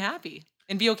just be happy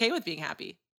and be okay with being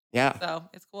happy. Yeah. So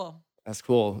it's cool. That's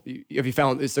cool. You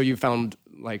found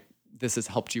like this has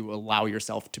helped you allow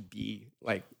yourself to be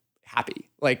like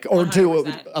happy, like, or 100%.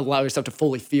 to allow yourself to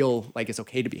fully feel like it's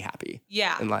okay to be happy.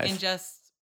 Yeah. In life. And just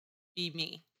be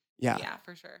me. Yeah. Yeah,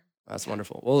 for sure. That's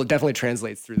wonderful. Well, it definitely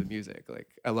translates through the music. Like,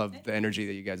 I love the energy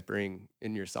that you guys bring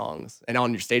in your songs and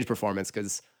on your stage performance,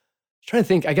 because I'm trying to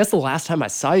think, I guess the last time I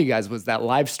saw you guys was that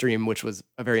live stream, which was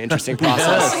a very interesting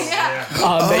process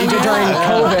that you did during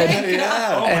COVID. Yeah.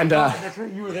 And That's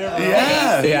right, you were there.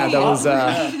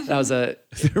 that was a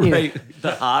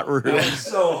The hot room.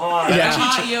 So hot.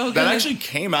 Hot yoga. That actually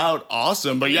came out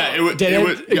awesome, but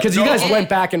because you guys went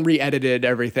back and re-edited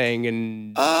everything,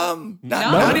 and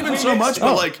not even so much,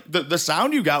 but like the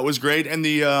sound you got was great, and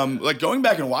the like going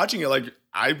back and watching it, like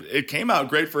it came out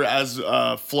great for as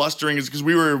flustering as, because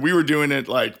we were doing it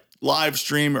like live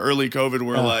stream early COVID,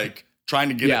 where like trying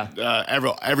to get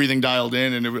everything dialed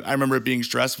in, and I remember it being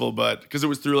stressful, but because it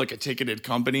was through like a ticketed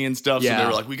company and stuff, so they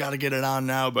were like, we got to get it on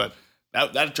now, but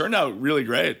that turned out really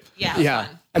great. Yeah.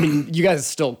 I mean, you guys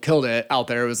still killed it out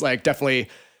there. It was like definitely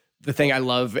the thing I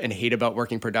love and hate about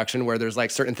working production, where there's like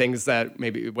certain things that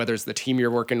maybe whether it's the team you're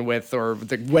working with or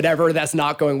whatever that's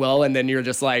not going well, and then you're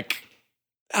just like,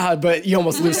 but you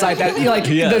almost lose sight that like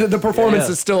the performance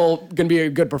is still going to be a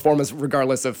good performance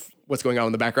regardless of what's going on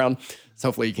in the background. So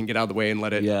hopefully you can get out of the way and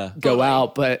let it go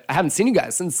out. But I haven't seen you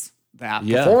guys since that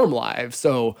perform live,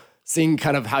 so seeing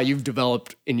kind of how you've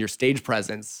developed in your stage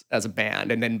presence as a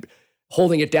band, and then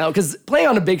holding it down, because playing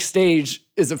on a big stage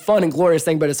is a fun and glorious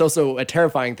thing, but it's also a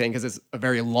terrifying thing because it's a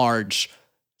very large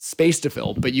space to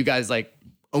fill. But you guys like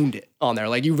owned it on there.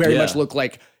 Like you very much look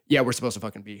like, we're supposed to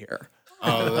fucking be here.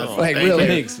 Oh, that's like really,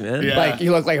 thanks, man. Yeah. like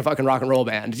you look like a fucking rock and roll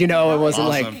band. You know, it wasn't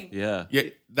like Yeah,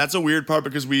 that's a weird part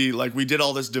because we did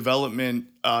all this development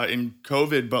in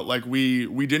COVID, but like we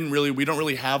don't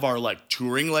really have our like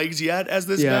touring legs yet as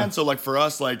this band. So like for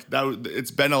us, like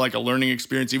it's been a learning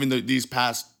experience. Even these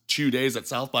past 2 days at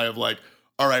South by of like,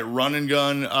 all right, run and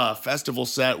gun festival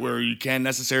set where you can't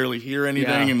necessarily hear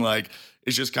anything, and like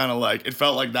it's just kind of like it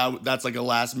felt like that's like a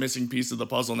last missing piece of the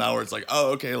puzzle now, where it's like,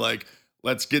 oh, okay, like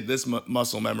let's get this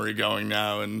muscle memory going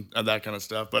now and that kind of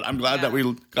stuff. But I'm glad that we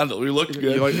looked good. You look good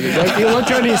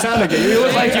and you sounded good. You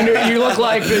look like you look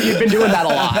like you've been doing that a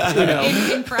lot. You know,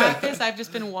 in practice, I've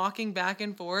just been walking back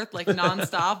and forth like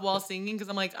nonstop while singing because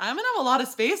I'm like, I'm gonna have a lot of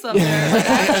space up there. Like,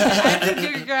 I have to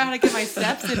figure out how to get my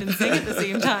steps in and sing at the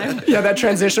same time. Yeah, that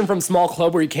transition from small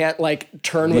club where you can't like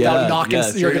turn without knocking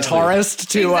your guitarist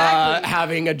to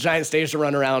having a giant stage to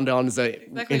run around on is an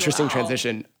interesting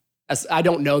transition. I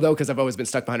don't know though, because I've always been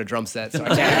stuck behind a drum set, so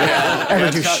I can't ever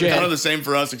do shit. Kind of the same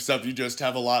for us, except you just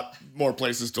have a lot more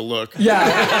places to look.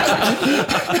 Yeah.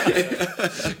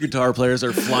 Guitar players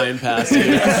are flying past you.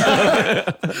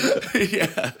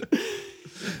 Yeah.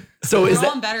 So we're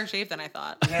all in better shape than I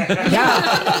thought.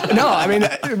 Yeah. No, I mean,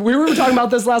 we were talking about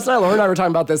this last night. Lauren and I were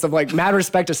talking about this of like mad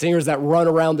respect to singers that run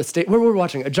around the stage. What were we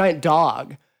watching? A giant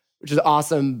dog, which is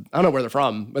awesome. I don't know where they're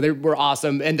from, but they were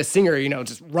awesome. And the singer, you know,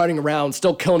 just running around,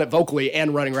 still killing it vocally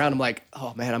and running around. I'm like,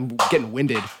 oh man, I'm getting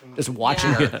winded just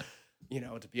watching her, you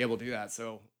know, to be able to do that.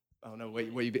 So I don't know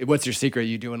what's your secret? Are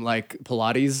you doing like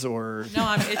Pilates or?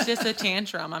 No, it's just a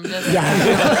tantrum. I'm just.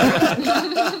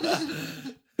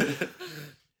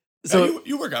 So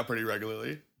you work out pretty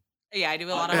regularly. Yeah, I do a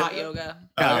lot of hot yoga.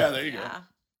 Oh yeah, there you go.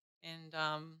 And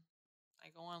I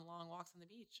go on long walks on the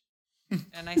beach and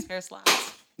a nice pair of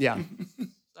slacks. Yeah. So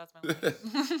that's my life.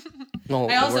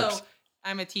 Well,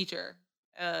 I'm a teacher.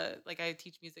 Like I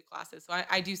teach music classes, so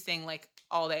I do sing like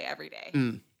all day, every day.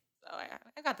 So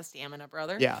I got the stamina,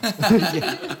 brother. Yeah.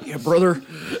 Yeah, brother.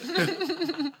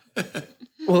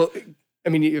 Well, I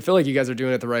mean, you feel like you guys are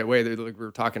doing it the right way. Like we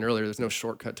were talking earlier, there's no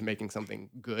shortcut to making something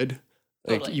good.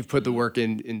 Like Totally. you've put the work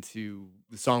into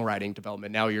the songwriting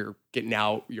development. Now you're getting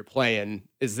out, you're playing.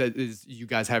 Is you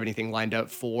guys have anything lined up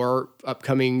for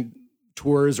upcoming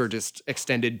tours or just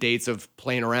extended dates of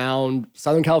playing around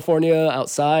Southern California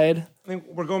outside? I mean,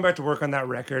 we're going back to work on that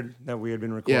record that we had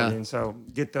been recording, so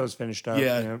get those finished up.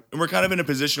 Yeah. You know? And we're kind of in a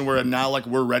position where now like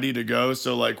we're ready to go.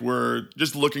 So like we're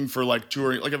just looking for like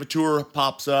touring. Like if a tour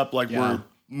pops up, like we're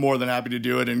more than happy to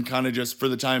do it, and kind of just for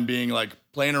the time being like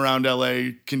playing around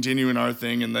LA, continuing our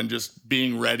thing, and then just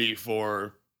being ready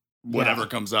for whatever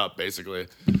comes up, basically.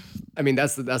 I mean,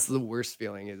 that's the worst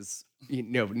feeling is, you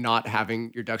know, not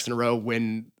having your ducks in a row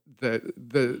when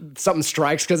the something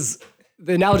strikes. Because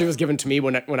the analogy was given to me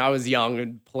when I was young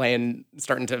and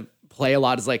starting to play a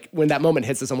lot is like when that moment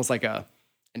hits, it's almost like an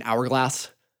hourglass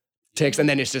ticks, and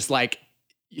then it's just like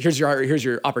here's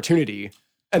your opportunity,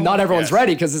 and not everyone's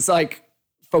ready because it's like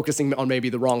focusing on maybe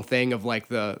the wrong thing of like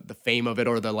the fame of it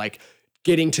or the like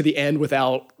getting to the end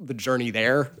without the journey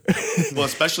there. Well,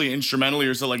 especially instrumentally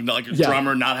or so like a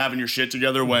drummer not having your shit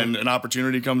together when an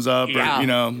opportunity comes up or, you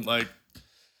know, like.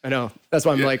 I know. That's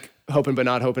why I'm like hoping but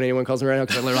not hoping anyone calls me right now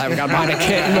because I literally haven't got behind a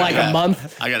kit in like a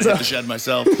month. I got to hit the shed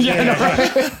myself. Right?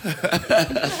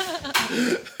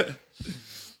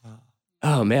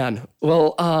 Oh, man.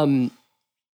 Well,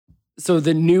 so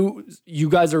you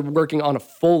guys are working on a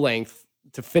full length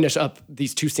to finish up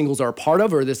these two singles are a part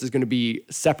of, or this is going to be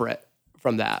separate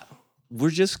from that? We're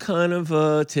just kind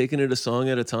of taking it a song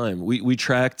at a time. We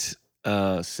tracked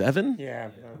 7.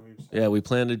 Yeah, we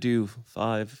planned to do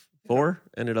 5, 4.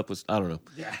 Ended up with I don't know.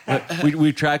 Yeah.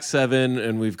 we tracked 7,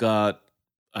 and we've got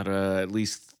at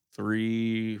least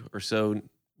 3 or so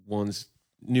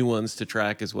new ones to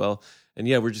track as well. And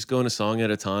yeah, we're just going a song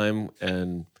at a time.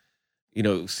 And you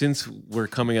know, since we're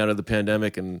coming out of the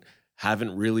pandemic and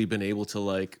haven't really been able to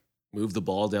like move the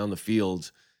ball down the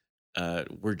field,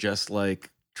 we're just like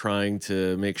trying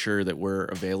to make sure that we're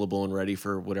available and ready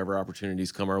for whatever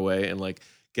opportunities come our way. And like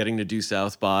getting to do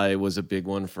South by was a big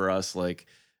one for us. Like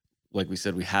like we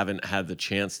said, we haven't had the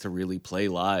chance to really play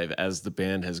live as the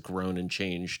band has grown and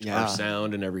changed our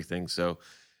sound and everything. So,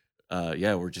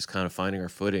 we're just kind of finding our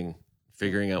footing,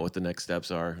 figuring out what the next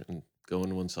steps are, and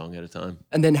going one song at a time.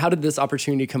 And then how did this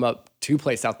opportunity come up to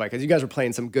play South by? Because you guys were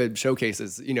playing some good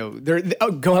showcases. You know,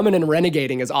 coming and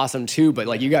renegading is awesome too, but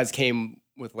like you guys came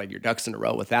with like your ducks in a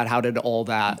row with that. How did all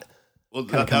that? Well,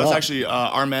 that was actually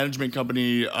our management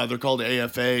company. They're called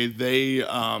AFA.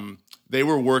 They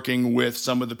were working with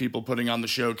some of the people putting on the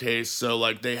showcase. So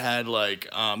like they had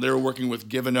they were working with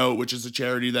Give a Note, which is a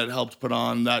charity that helped put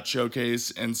on that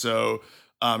showcase. And so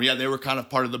they were kind of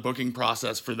part of the booking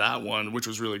process for that one, which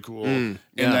was really cool.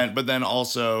 But then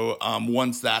also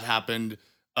once that happened,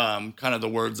 kind of the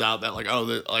word's out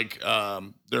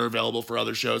that they're available for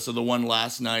other shows. So the one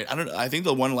last night, I think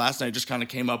the one last night just kind of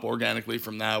came up organically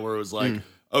from that, where it was like,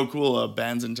 oh cool,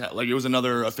 band's in town. Like it was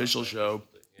another official show.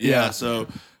 So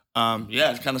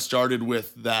it kind of started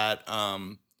with that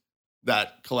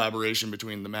that collaboration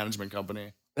between the management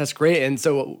company. That's great. And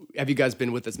so have you guys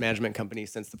been with this management company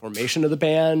since the formation of the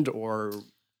band, or?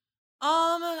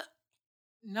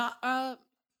 Not, I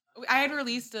had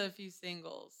released a few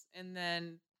singles, and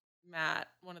then Matt,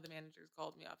 one of the managers,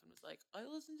 called me up and was like, I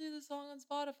listened to the song on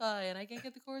Spotify and I can't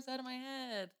get the chorus out of my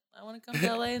head. I want to come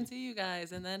to LA and see you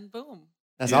guys. And then boom.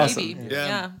 That's awesome.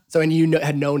 Yeah. So, and you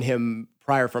had known him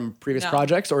prior from previous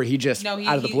projects, or he just out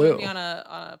of the blue? Put me on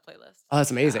a playlist. Oh,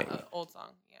 that's amazing. Old song.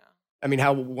 Yeah. I mean,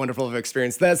 how wonderful of an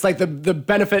experience. That's like the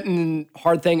benefit and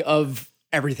hard thing of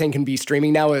everything can be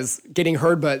streaming now is getting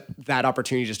heard, but that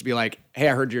opportunity just to be like, hey,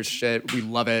 I heard your shit. We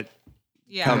love it.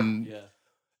 Yeah.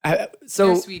 So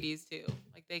they're sweeties too.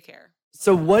 Like they care.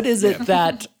 So what is it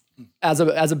that as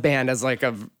a band, as like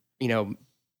a,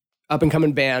 up and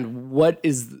coming band, what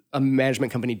is a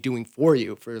management company doing for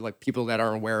you, for like people that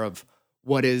aren't aware of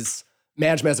what is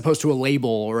management as opposed to a label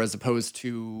or as opposed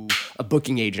to a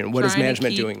booking agent? What is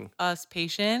management doing? Us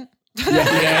patient.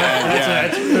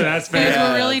 That's fair. Because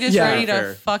we're really just ready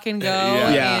to fucking go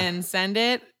and send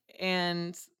it.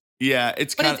 And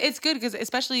it's good because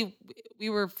especially we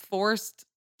were forced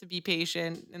to be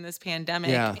patient in this pandemic,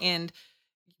 and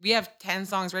we have 10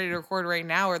 songs ready to record right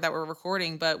now, or that we're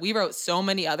recording, but we wrote so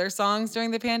many other songs during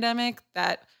the pandemic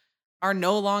that are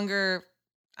no longer,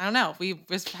 I don't know, we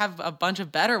just have a bunch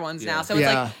of better ones now. So it's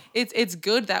like, it's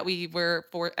good that we were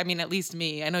at least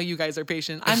me. I know you guys are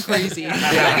patient. I'm crazy.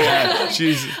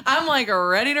 I'm like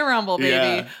ready to rumble,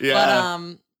 baby.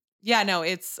 But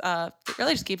it's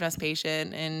really just keeping us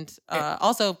patient and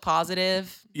also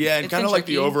positive. Yeah, and kind of like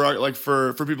the overall, like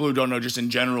for people who don't know, just in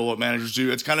general, what managers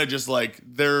do, it's kind of just like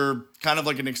they're kind of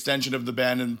like an extension of the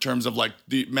band in terms of like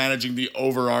managing the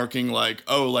overarching, like,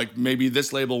 oh, like maybe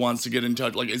this label wants to get in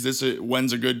touch. Like,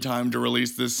 when's a good time to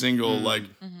release this single? Like,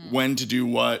 when to do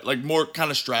what? Like more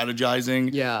kind of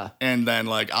strategizing. Yeah. And then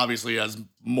like obviously as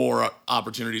more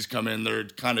opportunities come in, they're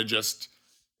kind of just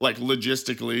like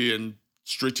logistically and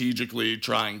strategically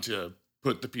trying to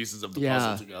put the pieces of the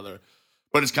puzzle together.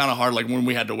 But it's kind of hard, like when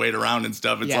we had to wait around and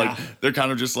stuff, it's like they're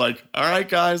kind of just like, all right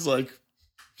guys, like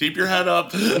keep your head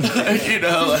up.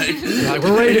 Like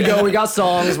we're ready to go, we got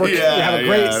songs, we have a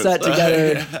great set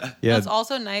together. It's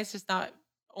also nice just not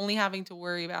only having to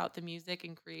worry about the music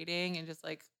and creating, and just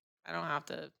like I don't have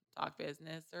to talk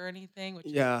business or anything, which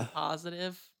is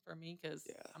positive for me because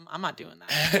I'm not doing that.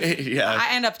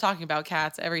 I end up talking about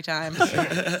cats every time.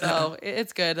 So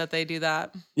it's good that they do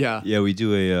that. Yeah, we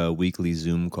do a weekly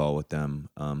Zoom call with them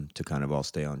to kind of all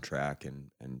stay on track and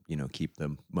keep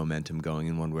the momentum going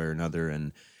in one way or another.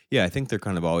 And I think they're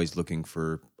kind of always looking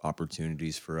for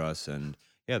opportunities for us, and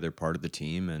they're part of the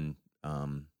team, and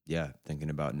thinking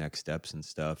about next steps and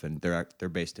stuff. And they're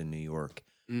based in New York,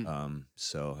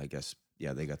 so I guess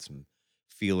they got some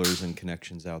feelers and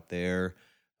connections out there.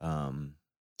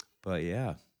 But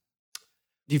yeah.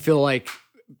 Do you feel like,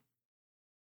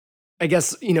 I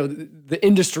guess, the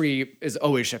industry is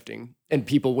always shifting, and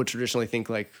people would traditionally think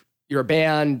like you're a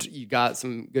band, you got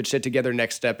some good shit together,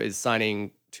 next step is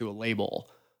signing to a label.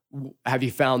 Have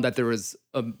you found that there was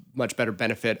a much better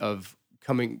benefit of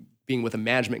being with a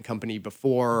management company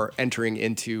before entering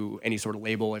into any sort of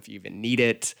label, if you even need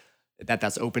it,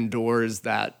 that's open doors,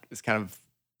 that is kind of,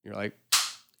 you're like,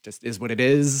 just is what it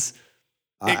is?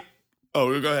 Go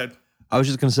ahead. I was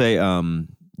just gonna say,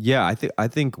 I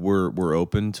think we're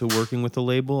open to working with a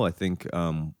label. I think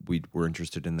we're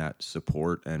interested in that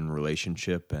support and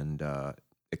relationship and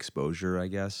exposure, I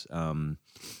guess.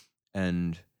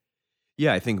 And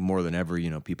I think more than ever,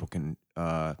 people can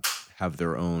have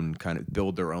their own kind of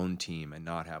build their own team and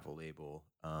not have a label.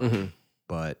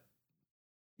 But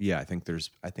I think there's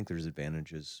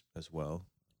advantages as well.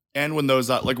 And when those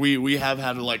like we have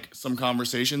had like some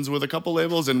conversations with a couple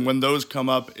labels, and when those come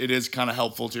up, it is kind of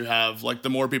helpful to have like the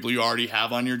more people you already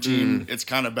have on your team. It's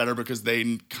kind of better because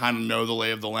they kind of know the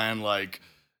lay of the land. Like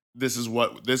this is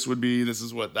what this would be, this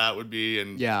is what that would be,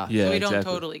 and So we don't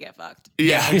totally get fucked.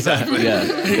 Yeah, exactly. Yeah,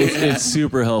 it's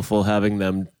super helpful having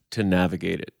them to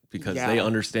navigate it because they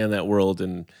understand that world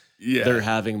and they're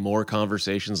having more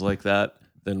conversations like that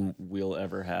than we'll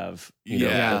ever have. You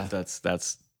know,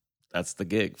 that's the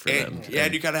gig for them. Yeah,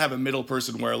 and you gotta have a middle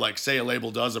person where, like, say a label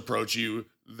does approach you,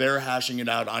 they're hashing it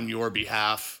out on your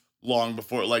behalf long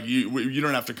before. Like, you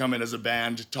don't have to come in as a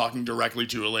band talking directly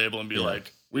to a label and be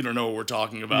like, we don't know what we're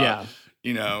talking about. Yeah.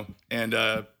 You know, and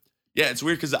it's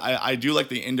weird because I do like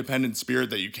the independent spirit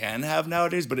that you can have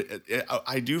nowadays, but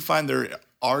I do find there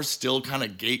are still kind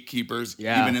of gatekeepers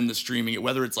even in the streaming,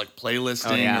 whether it's like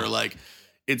playlisting or like.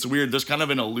 It's weird. There's kind of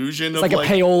an illusion of like a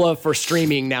payola for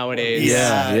streaming nowadays.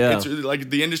 Yeah. It's like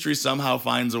the industry somehow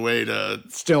finds a way to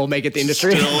still make it the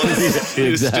industry.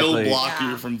 Still block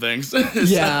you from things.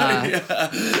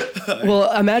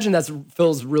 Well, imagine that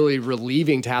feels really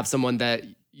relieving to have someone that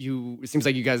it seems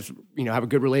like you guys, have a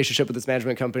good relationship with this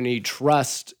management company,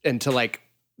 trust, and to like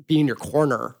be in your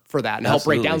corner for that and help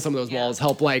break down some of those walls,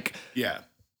 help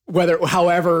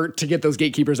however to get those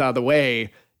gatekeepers out of the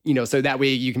way. So that way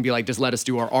you can be like, just let us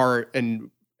do our art.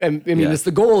 And I mean,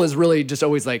 the goal is really just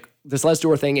always like, just let's do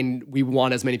our thing. And we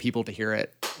want as many people to hear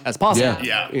it as possible.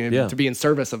 To be in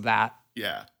service of that.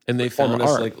 Yeah. And they found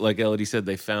us, like Elodie said,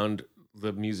 they found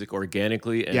the music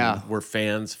organically and we're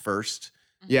fans first.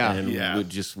 Yeah.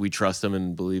 And we trust them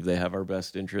and believe they have our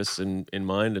best interests in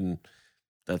mind. And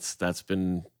that's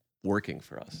been working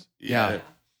for us. Yeah.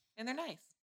 And they're nice.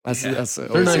 They're nice.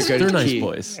 They're nice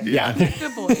boys. Yeah,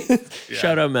 good boys.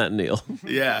 Shout out Matt and Neil.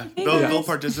 Yeah, they'll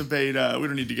participate. We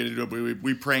don't need to get into it, but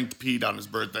we pranked Pete on his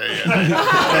birthday.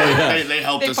 And they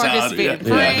helped us out. They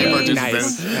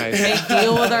Nice. They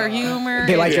deal with our humor.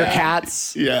 They like your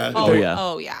cats. Yeah.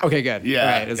 Oh yeah. Okay, good.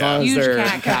 Yeah. Right. As long as Huge they're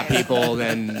cat cat guys. people,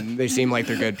 then they seem like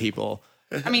they're good people.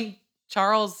 I mean,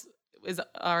 Charles is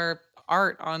our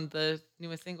art on the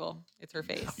newest single. It's her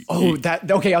face. Oh,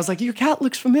 okay. I was like, your cat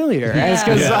looks familiar. That's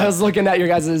because I was looking at your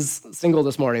guys' single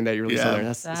this morning that you released on there.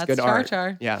 That's good art.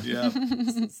 Char. Yeah. Yeah.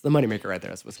 It's the moneymaker right there.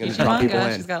 That's what's going to draw Chimanga, people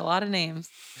in. she's got a lot of names.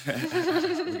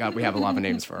 We have a lot of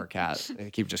names for our cat.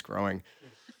 They keep just growing.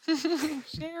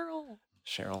 Cheryl.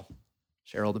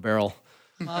 Cheryl the Barrel.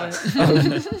 Love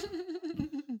it.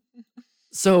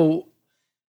 So,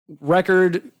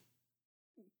 record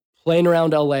playing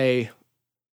around LA.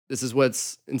 This is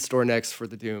what's in store next for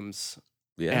the Dumes.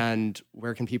 Yeah. And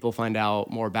where can people find out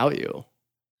more about you?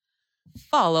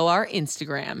 Follow our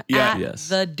Instagram Yeah. at Yes.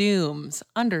 the Dumes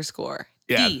 _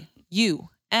 Yeah. DUMES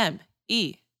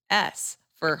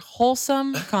for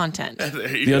wholesome content.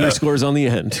 The underscore's on the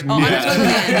end. Oh, underscore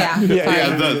at the end.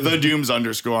 Yeah, Sorry. the Dumes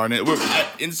underscore on it.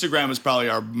 Instagram is probably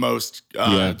our most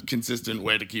consistent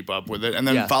way to keep up with it. And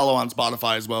then follow on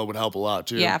Spotify as well would help a lot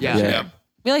too. Yeah, for Yeah. sure.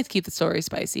 We like to keep the story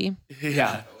spicy.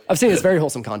 Yeah. I've seen it's very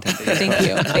wholesome content. Thank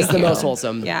you. It's the most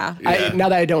wholesome. Yeah. Now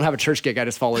that I don't have a church gig, I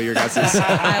just follow your guys'.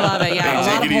 I love it. Yeah. A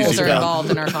lot of Take it holes easy, are pal.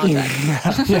 involved in our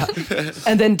content.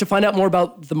 And then to find out more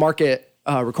about the Market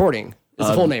Recording. It's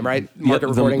the full name, right? Market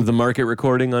Recording. The Market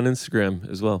Recording on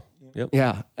Instagram as well. Yep.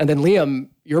 Yeah. And then Liam,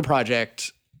 your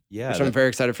project, Yeah. which I'm very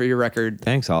excited for your record.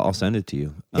 Thanks. I'll send it to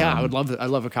you. Yeah, I would love it. I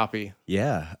love a copy.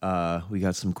 Yeah. We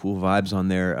got some cool vibes on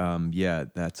there.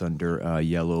 That's under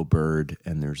Yellow Bird,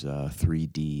 and there's 3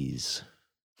 Ds.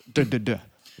 Duh.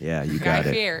 Yeah, you Guy got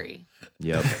it. Fieri.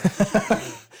 Yep.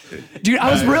 Dude,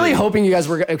 I was really hoping you guys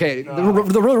were okay.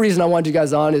 The real reason I wanted you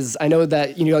guys on is I know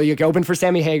that you opened for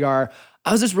Sammy Hagar.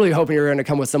 I was just really hoping you were going to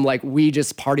come with some like we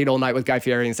just partied all night with Guy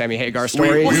Fieri and Sammy Hagar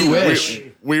stories.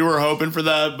 We were hoping for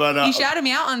that, but He shouted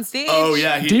me out on stage. oh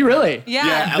yeah, Do you really?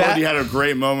 Yeah. Elodie had a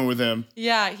great moment with him.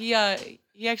 Yeah. He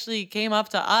actually came up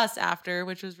to us after,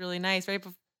 which was really nice. Right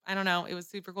before, I don't know. It was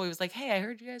super cool. He was like, "Hey, I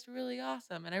heard you guys were really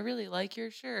awesome, and I really like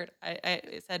your shirt."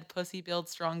 It said "Pussy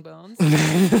builds strong bones,"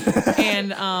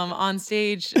 and on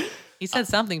stage he said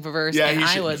something perverse. Yeah,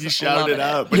 and he shouted it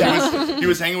out. But he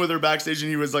was hanging with her backstage,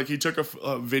 and he was like, he took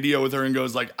a video with her and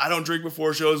goes like, "I don't drink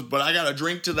before shows, but I got to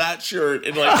drink to that shirt,"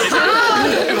 and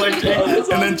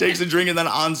then takes a drink, and then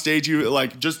on stage he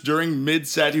like just during mid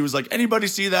set he was like, "Anybody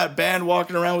see that band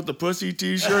walking around with the Pussy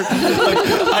T-shirt?"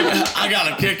 I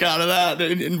got a kick out of that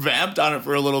and vamped on it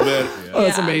for a little bit. Oh,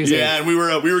 that's amazing. Yeah, and we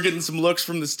were getting some looks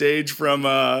from the stage from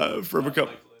a couple.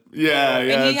 Yeah.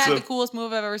 And he had so- the coolest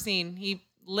move I've ever seen. He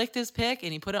licked his pick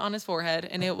and he put it on his forehead,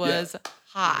 and it was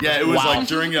hot. Yeah, it was like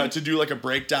during to do like a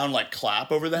breakdown, like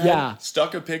clap over the head. Yeah.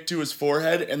 Stuck a pick to his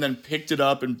forehead and then picked it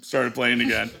up and started playing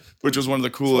again, which was one of the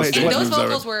coolest And stage those moves ever.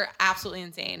 vocals were absolutely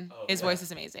insane. His voice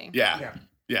is amazing. Yeah.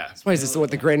 That's why he's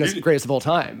the greatest of all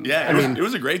time. Yeah, it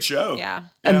was a great show. Yeah.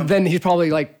 And then he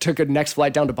probably like took a next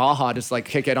flight down to Baja, just like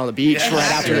kick it on the beach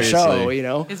right after the show, Seriously. you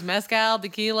know? His mezcal,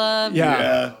 tequila,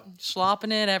 Yeah.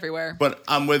 slopping it everywhere. But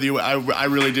I'm with you. I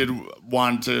really did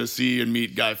want to see and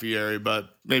meet Guy Fieri, but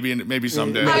maybe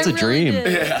someday. That's a dream.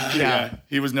 Yeah.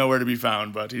 He was nowhere to be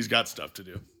found, but he's got stuff to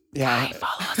do. Yeah.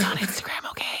 Follow us on Instagram,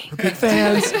 okay? Big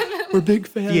fans. We're big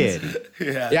fans.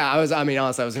 Yeah. Yeah,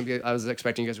 honestly, I was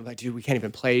expecting you guys to be like, dude, we can't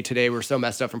even play today. We're so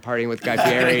messed up from partying with Guy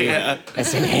Fieri and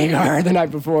singing Hagar the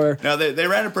night before. Now they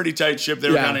ran a pretty tight ship. They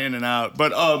were kind of in and out.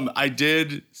 But I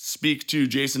did speak to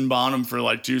Jason Bonham for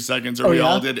like 2 seconds, or we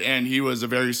all did, and he was a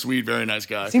very sweet, very nice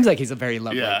guy. Seems like he's a very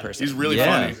lovely person. He's really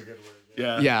funny.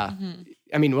 Yeah. Yeah.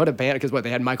 I mean, what a band, because they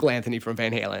had Michael Anthony from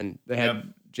Van Halen. They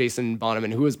had Jason Bonham,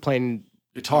 and who was playing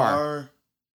guitar.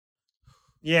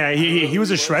 Yeah, he was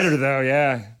a shredder though.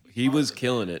 Yeah, He was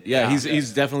killing it. Yeah,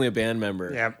 he's definitely a band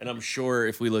member. Yeah. And I'm sure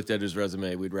if we looked at his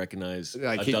resume, we'd recognize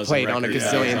Like a he dozen played on a records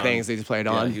gazillion things that he's played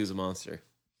Yeah, on. he was a monster.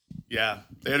 Yeah.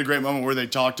 They had a great moment where they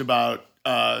talked about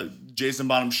Jason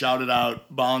Bonham shouted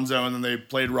out Bonzo, and then they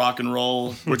played rock and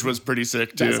roll, which was pretty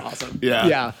sick too. That's awesome.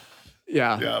 Yeah.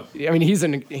 Yeah. I mean, he's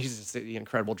just an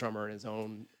incredible drummer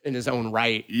in his own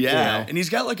right. Yeah, you know? and he's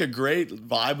got like a great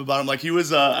vibe about him. Like he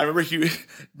was, I remember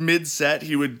mid set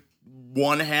he would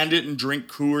one-hand it and drink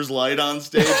Coors Light on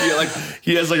stage.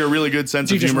 He has like a really good sense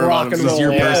of just humor rock about and himself.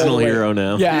 roll. He's your personal Yeah. hero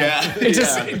now. Yeah. It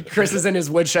just Chris is in his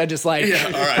woodshed, just like all right,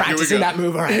 here we practicing go. that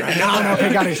move. All right, no,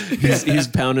 okay, got it. He's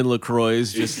pounding LaCroix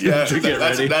just to get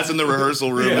ready. That's in the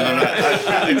rehearsal room.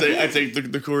 And then I take the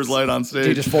Coors Light on stage.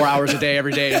 Dude, just 4 hours a day,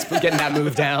 every day, just getting that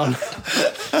move down.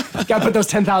 Got to put those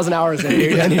 10,000 hours in,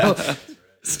 dude. And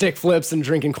stick flips and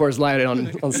drinking Coors Light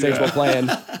on stage while playing.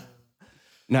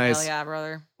 Nice. Hell yeah,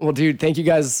 brother. Well, dude, thank you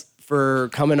guys for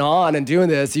coming on and doing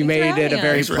this. You Thanks for made it a having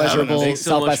very us. Thanks for having us. pleasurable Thanks so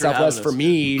South by much for having Southwest us. for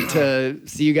me to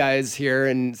see you guys here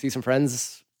and see some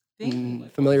friends,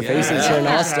 and familiar faces here in It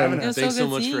Austin. was Thanks so good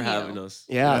much seeing for you. having us.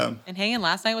 Yeah. And hanging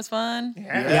last night was fun.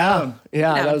 Yeah.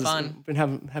 That having was fun. been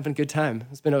having a good time.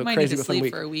 It's been a Might need crazy to fun sleep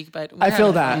week. for a week, but I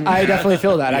feel that. I definitely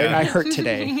feel that. Yeah. I hurt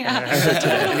today.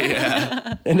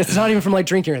 Yeah. And it's not even from like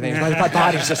drinking or anything. My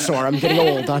body's just sore. I'm getting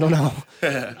old. I don't know.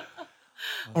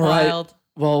 All right. Wild.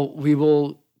 Well, we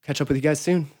will catch up with you guys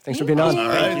soon. Thanks for being on. All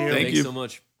right, you. thank Thanks you. so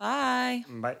much. Bye.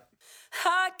 Bye.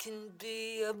 I can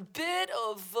be a bit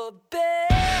of a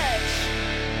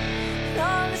bitch.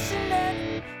 Not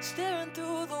listening, staring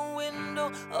through the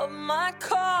window of my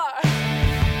car.